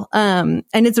people. And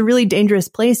it's a really dangerous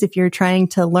place if you're trying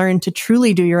to learn to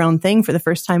truly do your own thing for the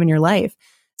first time in your life.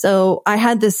 So I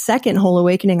had this second whole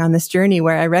awakening on this journey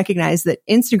where I recognized that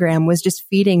Instagram was just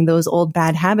feeding those old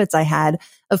bad habits I had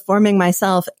of forming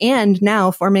myself and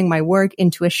now forming my work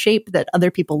into a shape that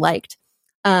other people liked.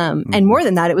 And more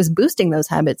than that, it was boosting those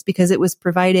habits because it was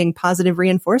providing positive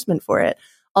reinforcement for it,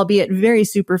 albeit very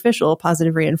superficial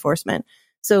positive reinforcement.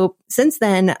 So since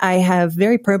then, I have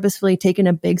very purposefully taken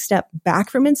a big step back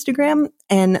from Instagram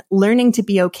and learning to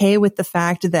be okay with the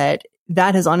fact that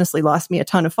has honestly lost me a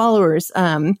ton of followers,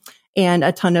 and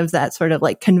a ton of that sort of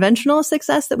conventional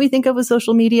success that we think of with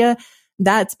social media.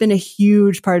 That's been a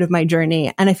huge part of my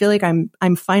journey. And I feel like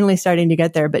I'm finally starting to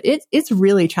get there, but it's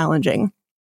really challenging.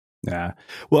 Yeah.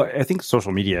 Well, I think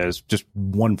social media is just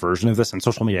one version of this, and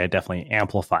social media definitely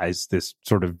amplifies this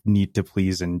sort of need to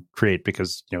please and create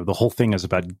because, the whole thing is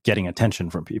about getting attention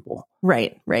from people.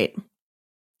 Right.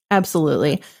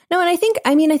 Absolutely. No, and I think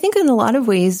in a lot of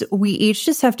ways, we each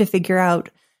just have to figure out,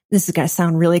 this is going to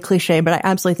sound really cliche, but I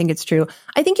absolutely think it's true.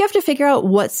 I think you have to figure out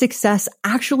what success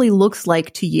actually looks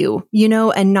like to you,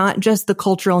 and not just the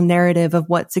cultural narrative of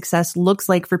what success looks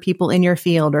like for people in your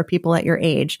field or people at your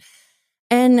age.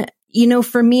 And,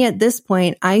 for me at this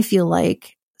point, I feel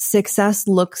like success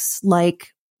looks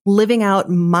like living out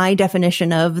my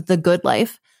definition of the good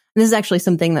life. And this is actually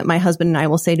something that my husband and I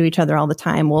will say to each other all the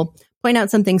time. We'll point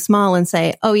out something small and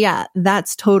say, oh yeah,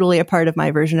 that's totally a part of my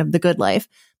version of the good life.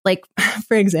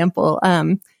 For example,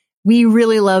 we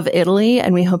really love Italy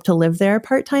and we hope to live there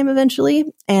part-time eventually.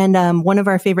 And one of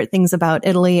our favorite things about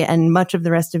Italy and much of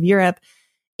the rest of Europe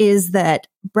is that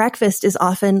breakfast is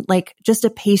often just a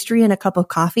pastry and a cup of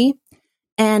coffee.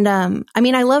 And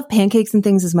I love pancakes and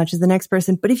things as much as the next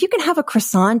person, but if you can have a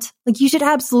croissant, you should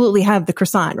absolutely have the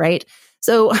croissant, right?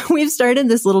 So we've started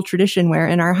this little tradition where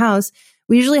in our house,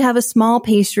 we usually have a small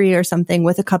pastry or something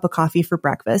with a cup of coffee for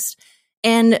breakfast.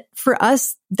 And for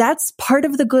us, that's part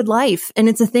of the good life. And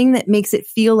it's a thing that makes it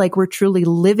feel like we're truly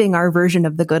living our version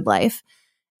of the good life.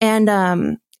 And,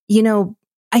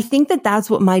 I think that that's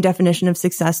what my definition of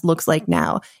success looks like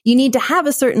now. You need to have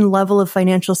a certain level of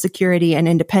financial security and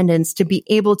independence to be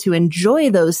able to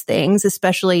enjoy those things,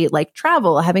 especially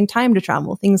travel, having time to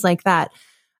travel, things like that.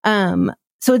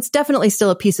 So it's definitely still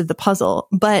a piece of the puzzle.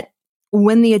 But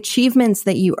when the achievements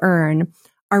that you earn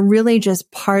are really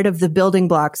just part of the building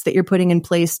blocks that you're putting in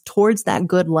place towards that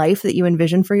good life that you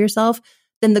envision for yourself,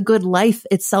 then the good life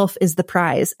itself is the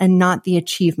prize and not the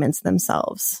achievements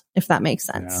themselves, if that makes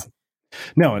sense. Yeah.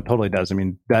 No, it totally does. I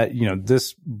mean, that,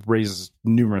 this raises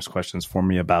numerous questions for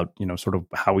me about, sort of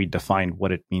how we define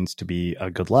what it means to be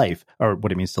a good life or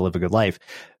what it means to live a good life.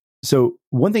 So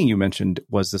one thing you mentioned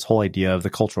was this whole idea of the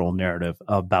cultural narrative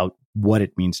about what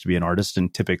it means to be an artist.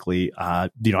 And typically, I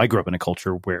grew up in a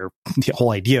culture where the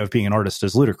whole idea of being an artist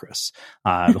is ludicrous.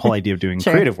 The whole idea of doing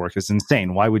Sure. creative work is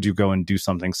insane. Why would you go and do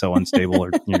something so unstable?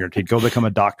 Or go become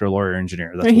a doctor, lawyer,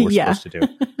 engineer. That's what we're Yeah. supposed to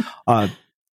do.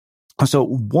 So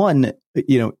one,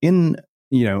 in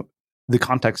the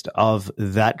context of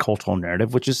that cultural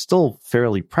narrative, which is still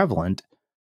fairly prevalent,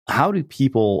 how do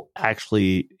people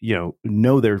actually,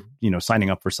 know they're, signing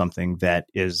up for something that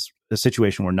is a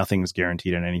situation where nothing is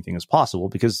guaranteed and anything is possible?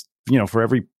 Because, for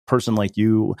every person like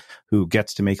you who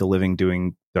gets to make a living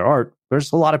doing their art,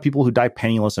 there's a lot of people who die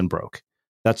penniless and broke.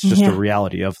 That's just a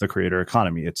reality of the creator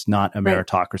economy. It's not a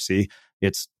meritocracy.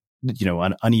 It's,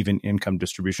 an uneven income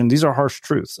distribution. These are harsh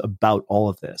truths about all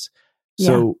of this.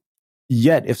 So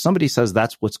yet, if somebody says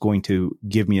that's what's going to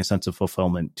give me a sense of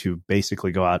fulfillment to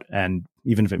basically go out, and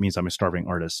even if it means I'm a starving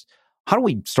artist, how do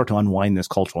we start to unwind this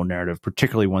cultural narrative,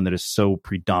 particularly one that is so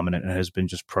predominant and has been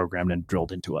just programmed and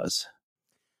drilled into us?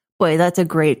 Boy, that's a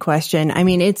great question. I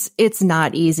mean, it's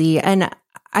not easy. And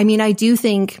I mean, I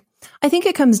think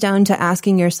it comes down to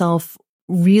asking yourself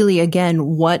really, again,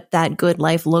 what that good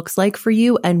life looks like for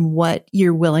you and what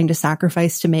you're willing to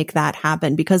sacrifice to make that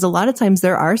happen. Because a lot of times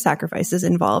there are sacrifices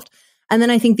involved. And then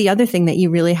I think the other thing that you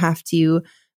really have to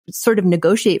sort of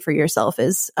negotiate for yourself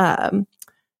is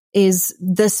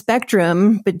the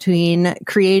spectrum between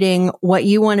creating what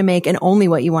you want to make and only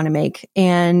what you want to make,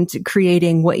 and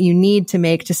creating what you need to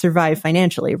make to survive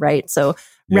financially, right? So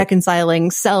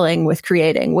reconciling selling with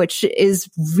creating, which is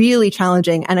really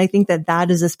challenging. And I think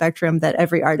that is a spectrum that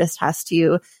every artist has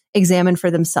to examine for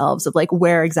themselves, of like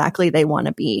where exactly they want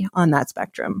to be on that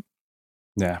spectrum.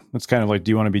 Yeah, it's kind of like,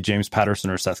 do you want to be James Patterson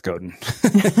or Seth Godin?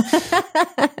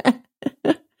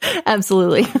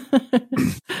 Absolutely.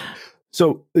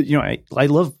 So, I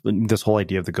love this whole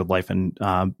idea of the good life and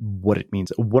what it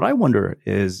means. What I wonder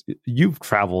is, you've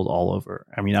traveled all over.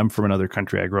 I mean, I'm from another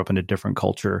country. I grew up in a different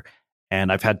culture,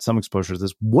 and I've had some exposure to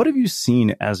this. What have you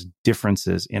seen as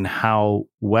differences in how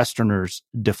Westerners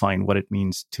define what it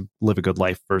means to live a good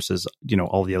life versus,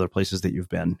 all the other places that you've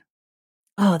been?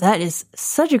 Oh, that is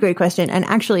such a great question. And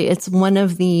actually, it's one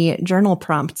of the journal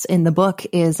prompts in the book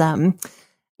is,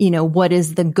 what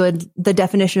is the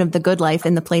definition of the good life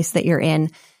in the place that you're in?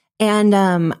 And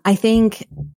I think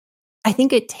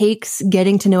it takes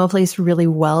getting to know a place really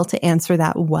well to answer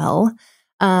that well.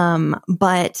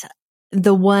 But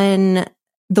the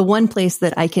one place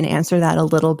that I can answer that a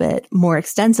little bit more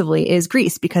extensively is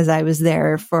Greece, because I was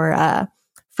there for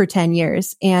 10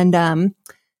 years and,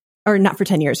 or not for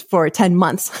 10 years, for 10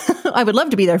 months. I would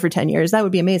love to be there for 10 years. That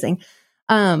would be amazing.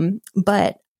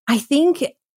 But I think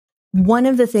one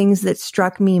of the things that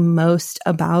struck me most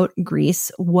about Greece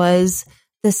was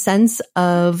the sense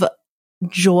of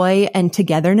joy and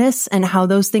togetherness and how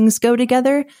those things go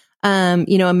together.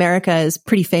 America is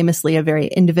pretty famously a very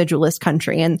individualist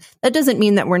country, and that doesn't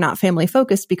mean that we're not family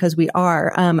focused, because we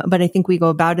are. But I think we go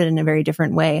about it in a very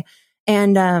different way.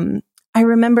 And I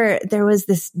remember there was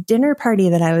this dinner party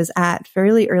that I was at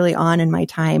fairly early on in my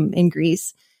time in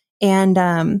Greece. And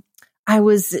we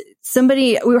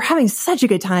were having such a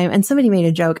good time, and somebody made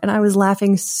a joke and I was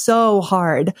laughing so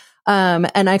hard.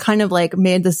 And I kind of like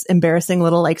made this embarrassing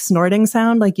little like snorting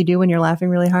sound like you do when you're laughing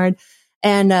really hard.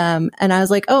 And I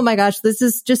was like, oh my gosh, this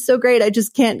is just so great. I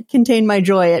just can't contain my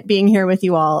joy at being here with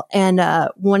you all. And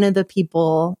one of the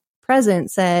people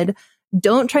present said,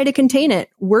 don't try to contain it.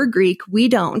 We're Greek. We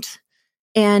don't.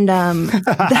 And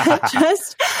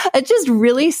it just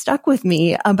really stuck with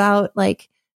me about like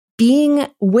being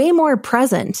way more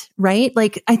present, right?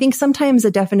 Like I think sometimes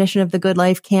a definition of the good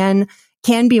life can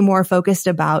be more focused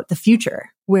about the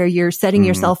future, where you're setting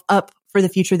yourself up for the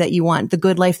future that you want, the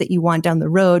good life that you want down the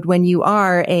road when you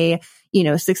are a,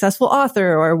 successful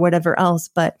author or whatever else.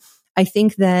 But I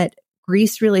think that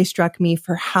Greece really struck me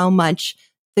for how much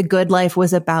the good life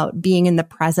was about being in the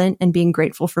present and being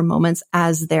grateful for moments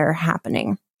as they're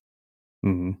happening.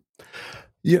 Mm-hmm.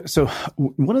 Yeah. So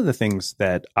one of the things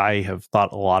that I have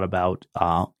thought a lot about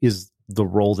is the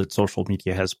role that social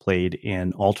media has played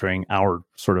in altering our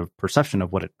sort of perception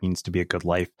of what it means to be a good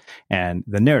life and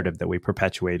the narrative that we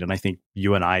perpetuate. And I think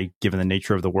you and I, given the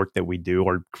nature of the work that we do,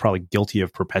 are probably guilty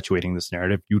of perpetuating this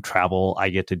narrative. You travel, I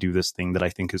get to do this thing that I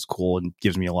think is cool and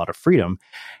gives me a lot of freedom.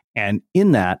 And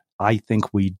in that, I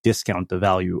think we discount the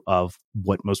value of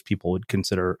what most people would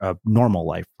consider a normal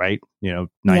life, right? 9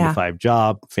 to 5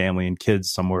 job, family and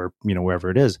kids somewhere, wherever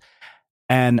it is.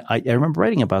 And I remember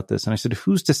writing about this and I said,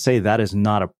 who's to say that is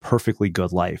not a perfectly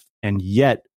good life? And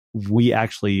yet we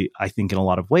actually, I think in a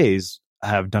lot of ways,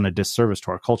 have done a disservice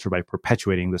to our culture by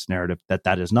perpetuating this narrative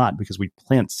that is not, because we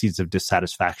plant seeds of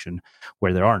dissatisfaction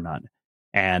where there are none.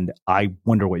 And I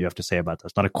wonder what you have to say about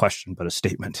this. Not a question, but a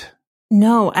statement.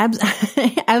 No,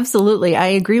 absolutely. I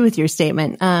agree with your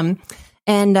statement.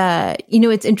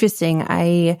 It's interesting.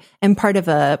 I am part of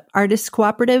a artist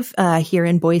cooperative here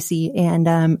in Boise, and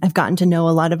I've gotten to know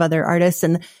a lot of other artists.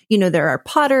 And there are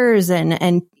potters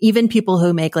and even people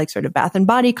who make like sort of bath and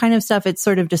body kind of stuff. It's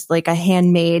sort of just like a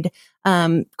handmade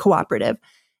cooperative.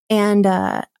 And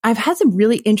I've had some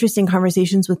really interesting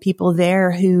conversations with people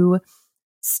there who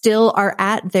still are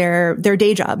at their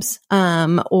day jobs,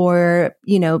 or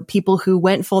people who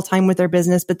went full time with their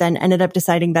business, but then ended up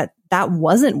deciding that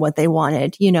wasn't what they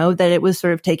wanted, that it was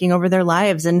sort of taking over their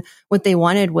lives. And what they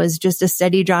wanted was just a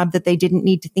steady job that they didn't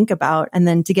need to think about. And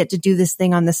then to get to do this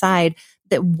thing on the side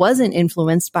that wasn't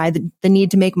influenced by the need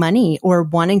to make money or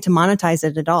wanting to monetize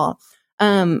it at all.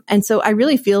 And so I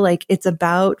really feel like it's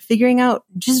about figuring out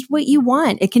just what you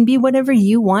want. It can be whatever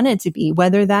you want it to be,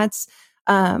 whether that's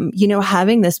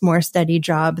having this more steady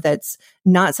job that's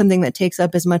not something that takes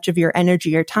up as much of your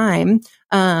energy or time,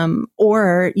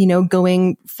 or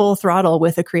going full throttle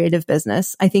with a creative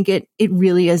business. I think it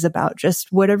really is about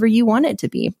just whatever you want it to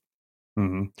be.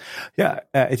 Mm-hmm. Yeah,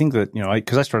 I think that,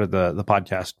 because I started the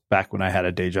podcast back when I had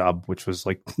a day job, which was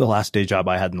like the last day job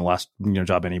I had and the last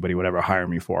job anybody would ever hire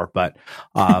me for. But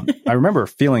I remember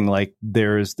feeling like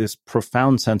there's this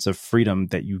profound sense of freedom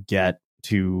that you get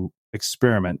to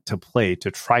experiment, to play, to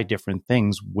try different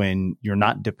things when you're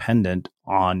not dependent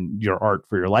on your art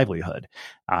for your livelihood.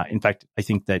 In fact, I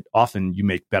think that often you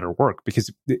make better work, because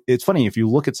it's funny, if you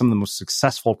look at some of the most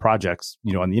successful projects,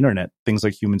 on the internet, things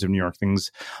like Humans of New York,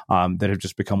 things that have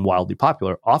just become wildly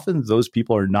popular, often those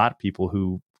people are not people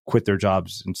who quit their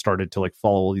jobs and started to like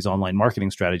follow these online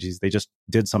marketing strategies. They just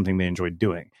did something they enjoyed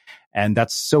doing. And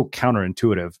that's so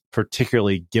counterintuitive,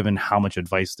 particularly given how much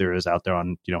advice there is out there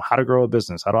on, how to grow a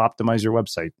business, how to optimize your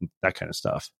website, that kind of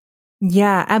stuff.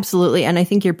 Yeah, absolutely. And I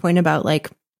think your point about like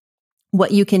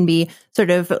what you can be sort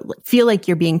of feel like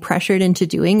you're being pressured into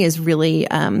doing is really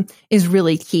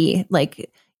key.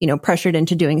 Like, pressured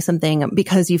into doing something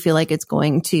because you feel like it's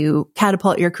going to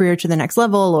catapult your career to the next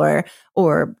level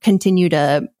or continue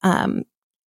to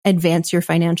advance your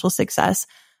financial success.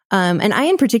 And I,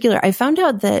 in particular, I found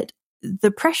out that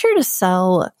the pressure to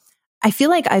sell, I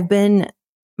feel like I've been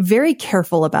very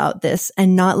careful about this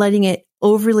and not letting it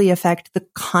overly affect the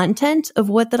content of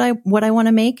what I want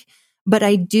to make. But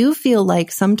I do feel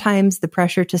like sometimes the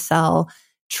pressure to sell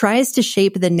tries to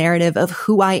shape the narrative of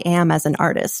who I am as an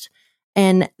artist.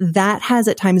 And that has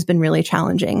at times been really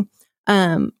challenging.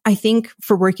 I think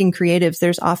for working creatives,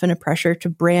 there's often a pressure to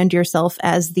brand yourself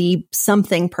as the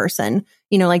something person,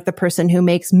 like the person who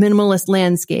makes minimalist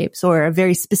landscapes or a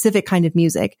very specific kind of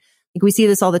music. Like we see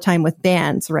this all the time with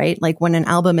bands, right? Like when an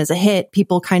album is a hit,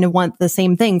 people kind of want the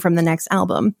same thing from the next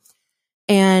album.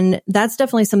 And that's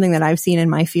definitely something that I've seen in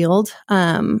my field.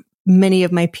 Many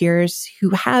of my peers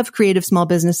who have creative small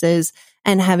businesses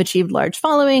and have achieved large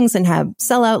followings and have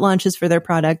sellout launches for their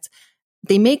product,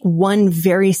 they make one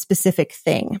very specific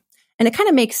thing. And it kind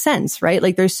of makes sense, right?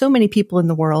 Like there's so many people in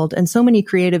the world and so many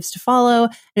creatives to follow.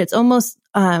 And it's almost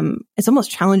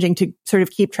challenging to sort of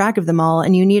keep track of them all.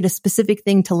 And you need a specific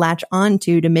thing to latch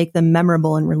onto to make them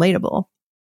memorable and relatable.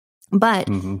 But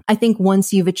I think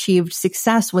once you've achieved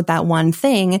success with that one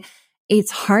thing, it's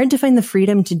hard to find the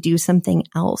freedom to do something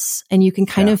else. And you can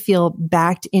kind of feel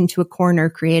backed into a corner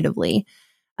creatively.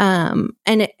 And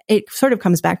it sort of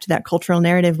comes back to that cultural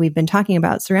narrative we've been talking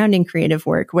about surrounding creative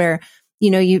work, where,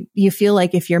 you feel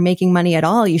like if you're making money at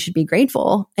all, you should be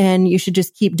grateful and you should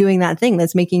just keep doing that thing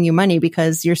that's making you money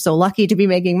because you're so lucky to be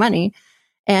making money.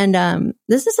 And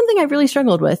this is something I've really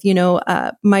struggled with.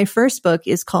 My first book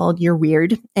is called You're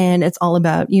Weird, and it's all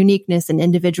about uniqueness and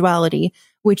individuality,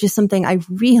 which is something I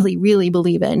really, really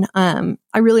believe in.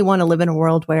 I really want to live in a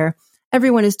world where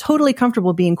everyone is totally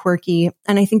comfortable being quirky.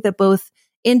 And I think that both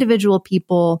individual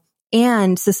people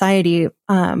and society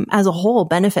as a whole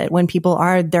benefit when people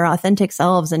are their authentic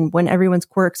selves and when everyone's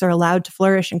quirks are allowed to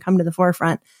flourish and come to the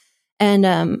forefront. And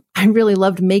I really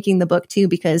loved making the book too,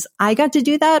 because I got to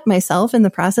do that myself in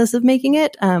the process of making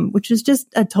it, which was just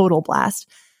a total blast.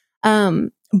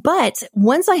 But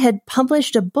once I had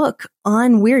published a book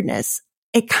on weirdness,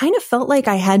 it kind of felt like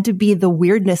I had to be the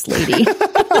weirdness lady.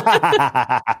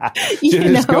 You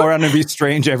just go around and be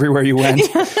strange everywhere you went.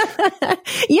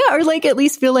 Yeah, or like at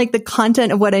least feel like the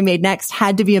content of what I made next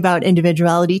had to be about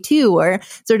individuality too, or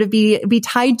sort of be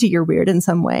tied to your weird in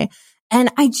some way. And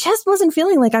I just wasn't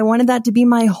feeling like I wanted that to be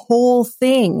my whole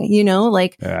thing,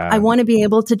 I want to be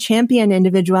able to champion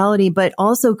individuality, but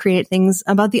also create things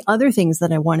about the other things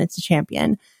that I wanted to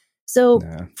champion. So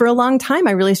for a long time,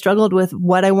 I really struggled with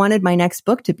what I wanted my next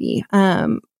book to be.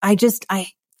 I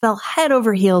fell head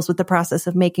over heels with the process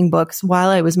of making books while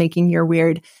I was making You're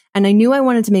Weird. And I knew I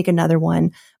wanted to make another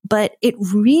one, but it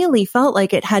really felt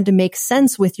like it had to make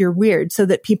sense with You're Weird so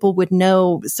that people would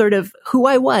know sort of who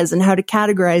I was and how to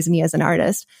categorize me as an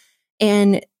artist.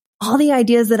 And all the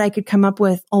ideas that I could come up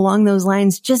with along those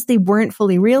lines, they weren't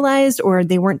fully realized, or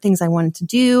they weren't things I wanted to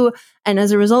do. And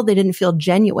as a result, they didn't feel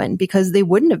genuine because they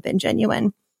wouldn't have been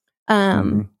genuine.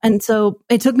 And so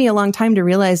it took me a long time to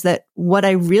realize that what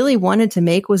I really wanted to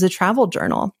make was a travel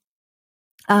journal.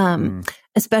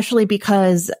 Especially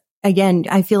because, again,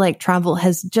 I feel like travel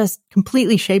has just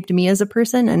completely shaped me as a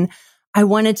person. And I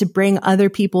wanted to bring other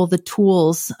people the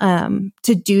tools,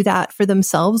 to do that for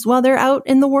themselves while they're out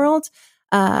in the world.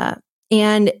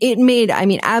 And it made,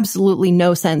 absolutely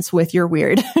no sense with You're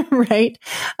Weird, right?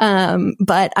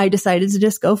 But I decided to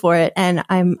just go for it. And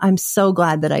I'm so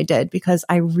glad that I did, because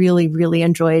I really, really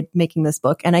enjoyed making this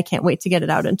book, and I can't wait to get it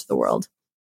out into the world.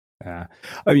 Yeah.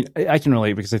 I can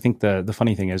relate, because I think the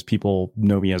funny thing is people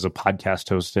know me as a podcast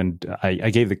host, and I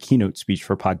gave the keynote speech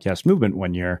for Podcast Movement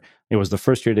one year. It was the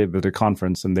first year they did their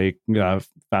conference, and they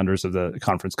founders of the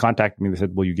conference contacted me. They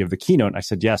said, "Will you give the keynote?" And I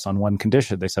said, "Yes, on one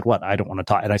condition." They said, "What?" "I don't want to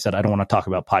talk." And I said, "I don't want to talk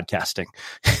about podcasting."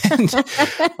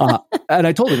 and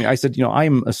I told them, I said,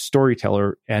 I'm a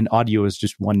storyteller, and audio is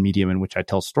just one medium in which I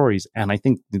tell stories. And I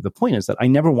think the point is that I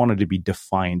never wanted to be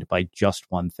defined by just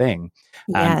one thing.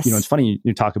 Yes. It's funny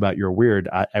you talk about You're Weird.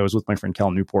 I was with my friend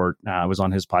Cal Newport. I was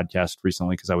on his podcast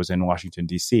recently because I was in Washington,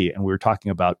 D.C., and we were talking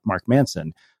about Mark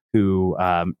Manson, who,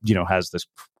 has this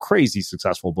crazy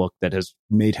successful book that has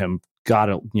made him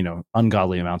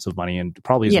ungodly amounts of money, and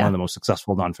probably is one of the most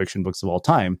successful nonfiction books of all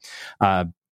time.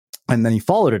 And then he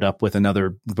followed it up with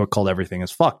another book called Everything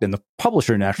is Fucked. And the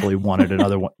publisher naturally wanted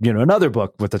another one, another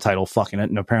book with the title fuck in it.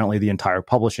 And apparently the entire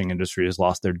publishing industry has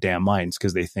lost their damn minds,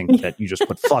 because they think that you just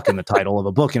put fuck in the title of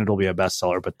a book and it'll be a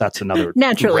bestseller. But that's another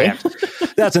rant.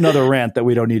 That's another rant that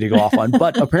we don't need to go off on.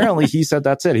 But apparently he said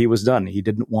that's it. He was done. He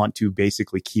didn't want to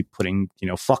basically keep putting,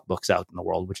 fuck books out in the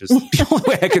world, which is the only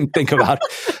way I can think about,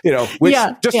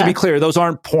 to be clear, those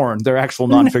aren't porn. They're actual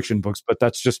nonfiction books, but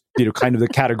that's just, kind of the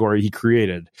category he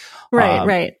created.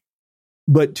 Right.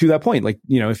 But to that point,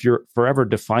 if you're forever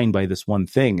defined by this one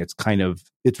thing,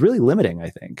 it's really limiting, I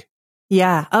think.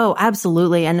 Yeah. Oh,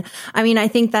 absolutely. And I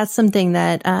think that's something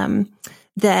that,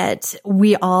 that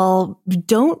we all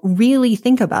don't really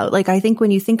think about. I think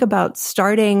when you think about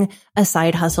starting a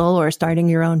side hustle or starting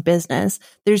your own business,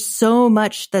 there's so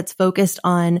much that's focused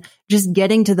on just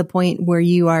getting to the point where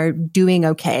you are doing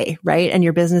okay, right? And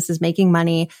your business is making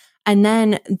money. And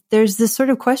then there's this sort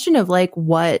of question of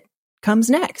what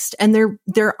comes next. And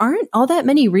there aren't all that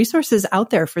many resources out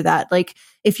there for that.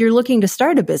 If you're looking to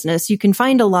start a business, you can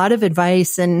find a lot of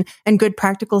advice and good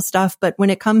practical stuff. But when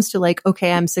it comes to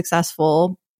okay, I'm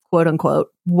successful, quote unquote,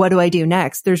 what do I do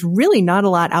next? There's really not a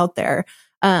lot out there,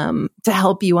 to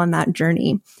help you on that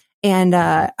journey. And,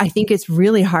 I think it's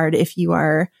really hard if you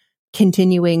are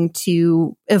continuing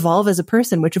to evolve as a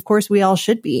person, which of course we all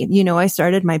should be. I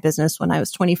started my business when I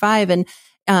was 25, and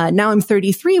now I'm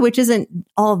 33, which isn't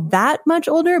all that much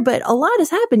older, but a lot has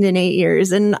happened in 8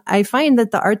 years. And I find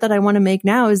that the art that I want to make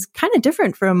now is kind of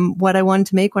different from what I wanted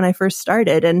to make when I first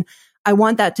started. And I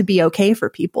want that to be okay for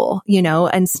people,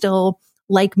 and still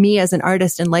like me as an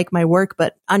artist and like my work,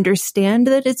 but understand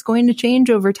that it's going to change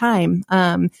over time,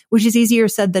 which is easier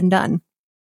said than done.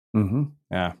 Mm-hmm.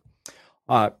 Yeah.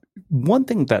 One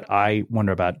thing that I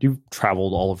wonder about, you've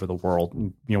traveled all over the world.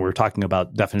 We were talking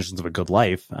about definitions of a good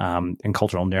life, and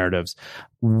cultural narratives.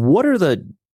 What are the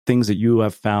things that you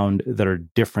have found that are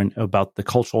different about the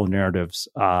cultural narratives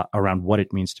around what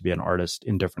it means to be an artist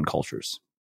in different cultures?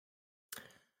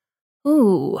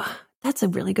 Ooh, that's a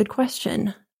really good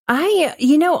question.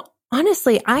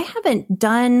 Honestly, I haven't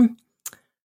done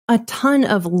a ton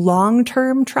of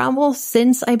long-term travel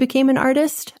since I became an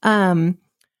artist. I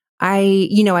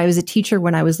was a teacher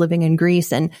when I was living in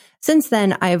Greece, and since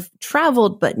then I've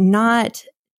traveled, but not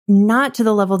to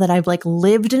the level that I've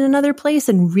lived in another place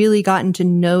and really gotten to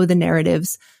know the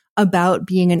narratives about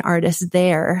being an artist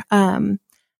there. And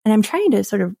I'm trying to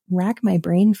sort of rack my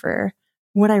brain for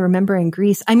what I remember in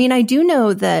Greece. I do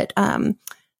know that,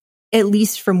 at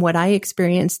least from what I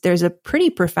experienced, there's a pretty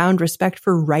profound respect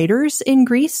for writers in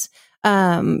Greece.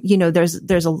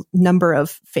 There's a number of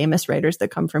famous writers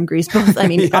that come from Greece. Both,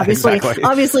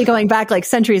 obviously going back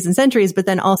centuries and centuries, but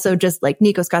then also just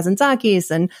Nikos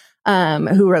Kazantzakis and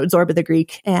who wrote Zorba the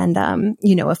Greek and,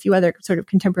 a few other sort of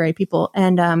contemporary people.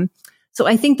 And, so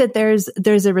I think that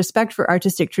there's a respect for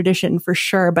artistic tradition for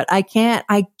sure, but I can't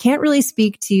really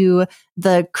speak to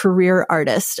the career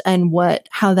artist and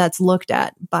how that's looked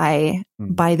at by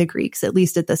the Greeks, at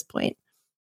least at this point.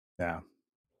 Yeah.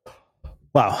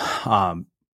 Wow.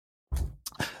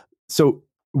 So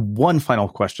one final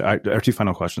question, or two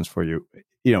final questions for you.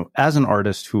 As an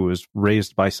artist who was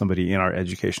raised by somebody in our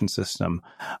education system,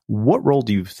 what role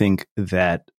do you think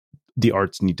that the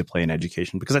arts need to play in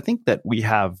education? Because I think that we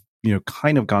have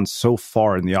kind of gone so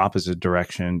far in the opposite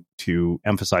direction to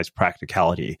emphasize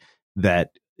practicality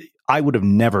that I would have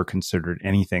never considered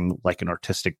anything like an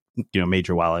artistic,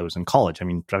 major while I was in college. I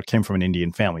mean, I came from an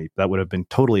Indian family. That would have been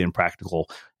totally impractical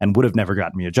and would have never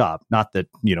gotten me a job. Not that,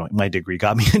 my degree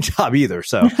got me a job either.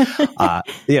 So,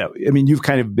 you've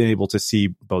kind of been able to see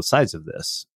both sides of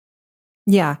this.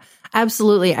 Yeah,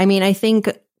 absolutely. I mean, I think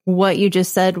what you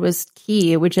just said was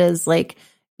key, which is like,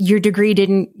 your degree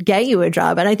didn't get you a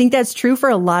job. And I think that's true for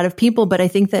a lot of people, but I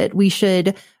think that we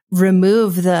should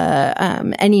remove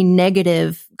the any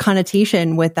negative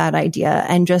connotation with that idea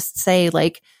and just say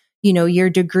like, your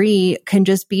degree can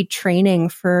just be training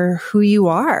for who you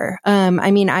are.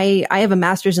 I have a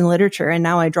master's in literature and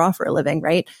now I draw for a living,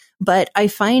 right? But I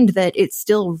find that it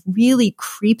still really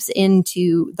creeps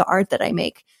into the art that I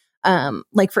make.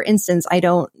 Like for instance, I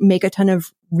don't make a ton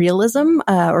of realism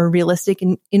or realistic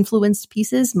influenced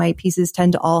pieces. My pieces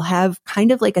tend to all have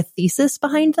kind of like a thesis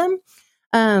behind them.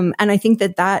 And I think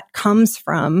that comes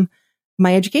from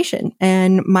my education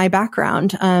and my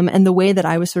background and the way that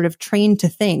I was sort of trained to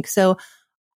think. So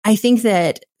I think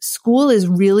that school is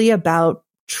really about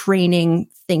training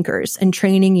thinkers and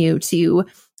training you to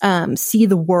see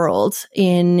the world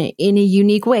in a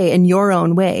unique way, in your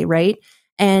own way, right?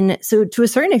 And so to a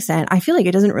certain extent, I feel like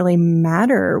it doesn't really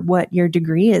matter what your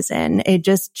degree is in. It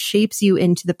just shapes you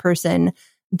into the person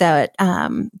that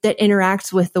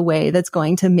interacts with the way that's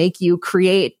going to make you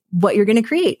create what you're going to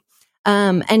create.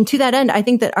 And to that end, I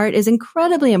think that art is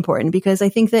incredibly important because I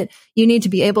think that you need to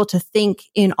be able to think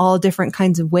in all different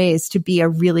kinds of ways to be a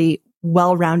really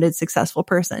well-rounded, successful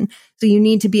person. So you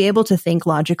need to be able to think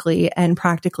logically and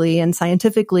practically and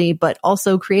scientifically, but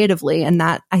also creatively. And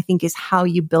that, I think, is how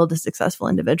you build a successful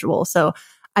individual. So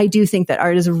I do think that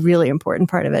art is a really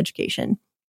important part of education.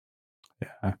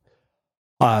 Yeah.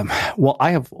 Well,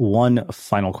 I have one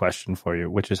final question for you,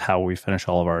 which is how we finish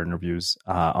all of our interviews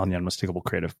on the Unmistakable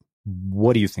Creative.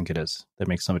 What do you think it is that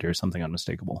makes somebody or something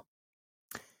unmistakable?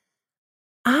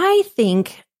 I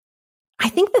think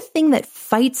the thing that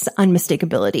fights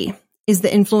unmistakability is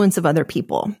the influence of other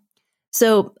people.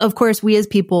 So, of course, we as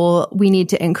people, we need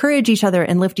to encourage each other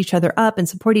and lift each other up and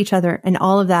support each other. And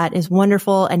all of that is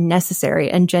wonderful and necessary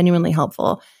and genuinely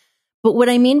helpful. But what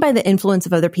I mean by the influence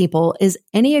of other people is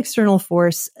any external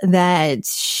force that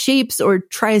shapes or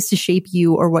tries to shape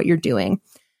you or what you're doing.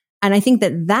 And I think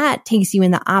that takes you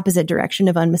in the opposite direction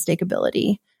of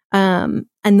unmistakability. And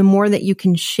the more that you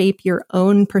can shape your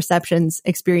own perceptions,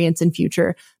 experience, and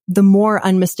future, the more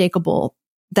unmistakable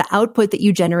the output that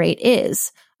you generate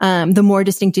is. The more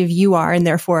distinctive you are, and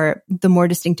therefore the more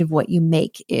distinctive what you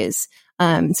make is.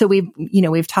 So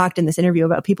we've talked in this interview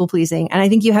about people pleasing, and I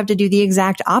think you have to do the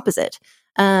exact opposite.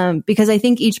 Because I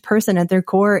think each person at their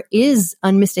core is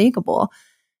unmistakable.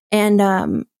 And,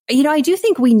 I do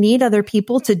think we need other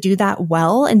people to do that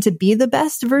well and to be the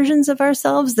best versions of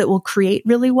ourselves that will create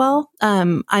really well.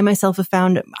 I myself have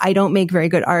found I don't make very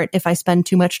good art if I spend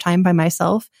too much time by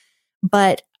myself,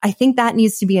 but I think that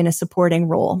needs to be in a supporting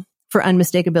role for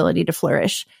unmistakability to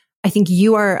flourish. I think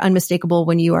you are unmistakable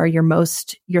when you are your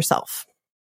most yourself.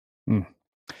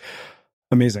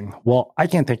 Amazing. Well, I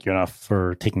can't thank you enough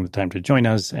for taking the time to join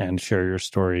us and share your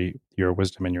story, your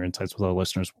wisdom, and your insights with our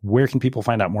listeners. Where can people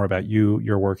find out more about you,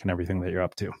 your work, and everything that you're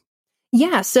up to?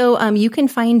 Yeah, so you can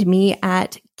find me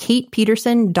at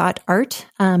katepeterson.art.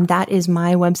 That is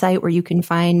my website where you can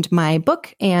find my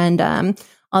book and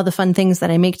all the fun things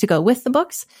that I make to go with the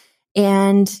books.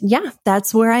 And yeah,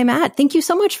 that's where I'm at. Thank you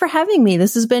so much for having me.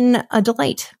 This has been a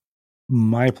delight.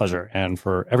 My pleasure. And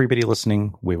for everybody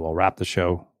listening, we will wrap the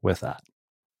show with that.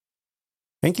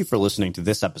 Thank you for listening to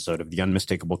this episode of the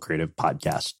Unmistakable Creative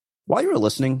Podcast. While you were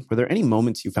listening, were there any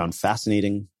moments you found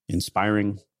fascinating,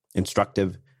 inspiring,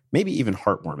 instructive, maybe even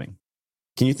heartwarming?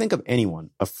 Can you think of anyone,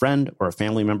 a friend or a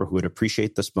family member who would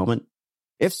appreciate this moment?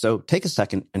 If so, take a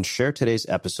second and share today's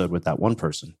episode with that one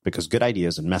person, because good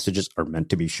ideas and messages are meant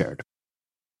to be shared.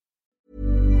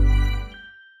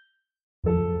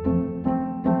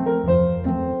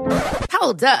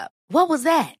 Hold up. What was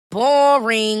that?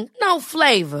 Boring. No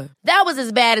flavor. That was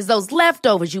as bad as those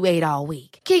leftovers you ate all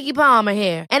week. Keke Palmer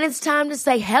here, and it's time to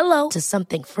say hello to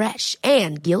something fresh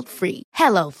and guilt-free.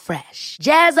 Hello Fresh.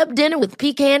 Jazz up dinner with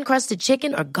pecan-crusted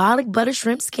chicken or garlic butter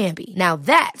shrimp scampi. Now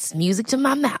that's music to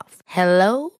my mouth.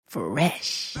 Hello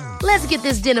Fresh. Let's get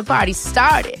this dinner party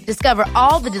started. Discover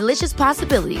all the delicious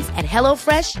possibilities at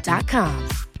hellofresh.com.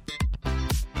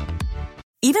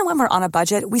 Even when we're on a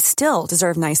budget, we still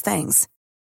deserve nice things.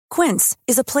 Quince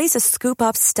is a place to scoop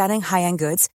up stunning high-end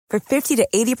goods for 50 to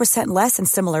 80% less than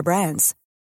similar brands.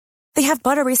 They have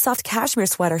buttery soft cashmere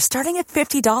sweaters starting at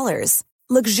 $50,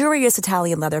 luxurious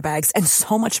Italian leather bags, and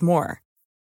so much more.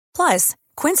 Plus,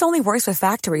 Quince only works with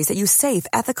factories that use safe,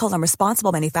 ethical, and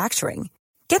responsible manufacturing.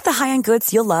 Get the high-end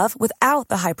goods you'll love without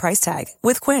the high price tag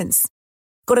with Quince.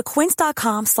 Go to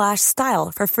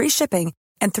quince.com/style for free shipping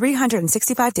and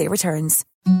 365-day returns.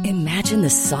 Imagine the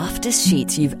softest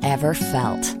sheets you've ever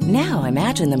felt. Now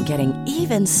imagine them getting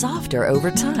even softer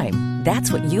over time.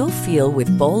 That's what you'll feel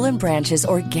with Boll & Branch's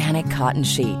organic cotton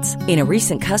sheets. In a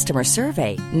recent customer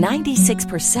survey,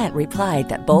 96% replied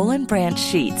that Boll & Branch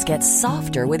sheets get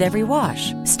softer with every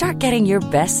wash. Start getting your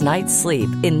best night's sleep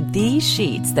in these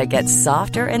sheets that get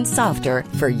softer and softer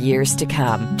for years to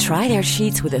come. Try their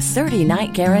sheets with a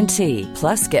 30-night guarantee.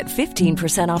 Plus, get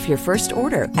 15% off your first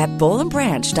order at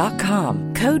bollandbranch.com.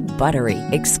 Code BUTTERY.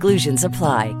 Exclusions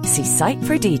apply. See site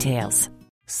for details.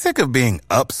 Sick of being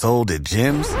upsold at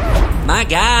gyms? My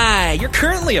guy, you're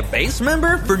currently a base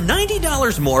member. For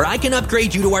 $90 more, I can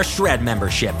upgrade you to our Shred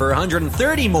membership. For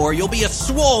 $130 more, you'll be a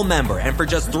Swole member. And for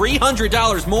just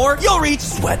 $300 more, you'll reach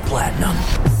Sweat Platinum.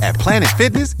 At Planet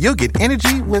Fitness, you'll get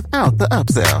energy without the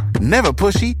upsell. Never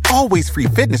pushy, always free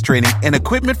fitness training and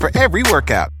equipment for every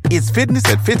workout. It's fitness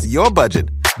that fits your budget.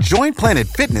 Join Planet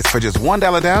Fitness for just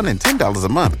 $1 down and $10 a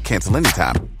month. Cancel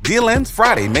anytime. Deal ends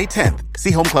Friday, May 10th.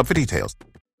 See Home Club for details.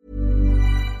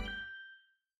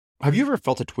 Have you ever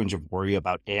felt a twinge of worry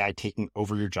about AI taking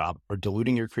over your job or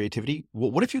diluting your creativity? Well,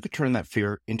 what if you could turn that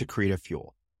fear into creative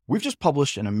fuel? We've just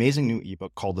published an amazing new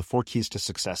ebook called The 4 Keys to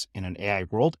Success in an AI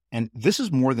World, and this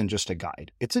is more than just a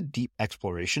guide. It's a deep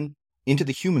exploration into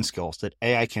the human skills that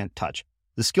AI can't touch,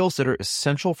 the skills that are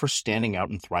essential for standing out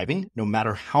and thriving, no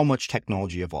matter how much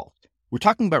technology evolves. We're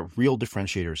talking about real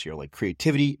differentiators here, like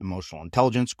creativity, emotional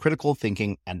intelligence, critical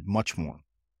thinking, and much more.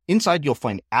 Inside, you'll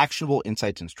find actionable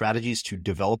insights and strategies to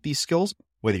develop these skills,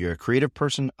 whether you're a creative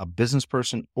person, a business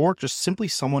person, or just simply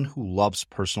someone who loves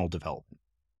personal development.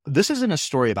 This isn't a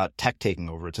story about tech taking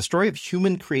over. It's a story of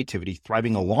human creativity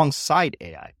thriving alongside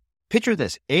AI. Picture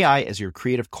this, AI as your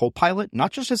creative co-pilot,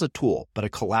 not just as a tool, but a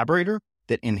collaborator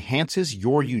that enhances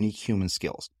your unique human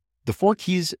skills. The 4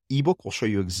 Keys ebook will show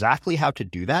you exactly how to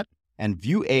do that and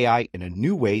view AI in a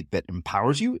new way that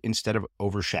empowers you instead of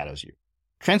overshadows you.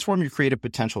 Transform your creative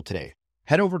potential today.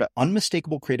 Head over to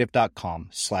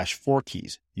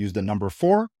unmistakablecreative.com/4keys. Use the number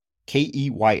 4,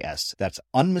 KEYS. That's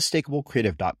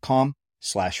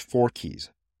unmistakablecreative.com/4keys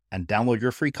and download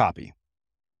your free copy.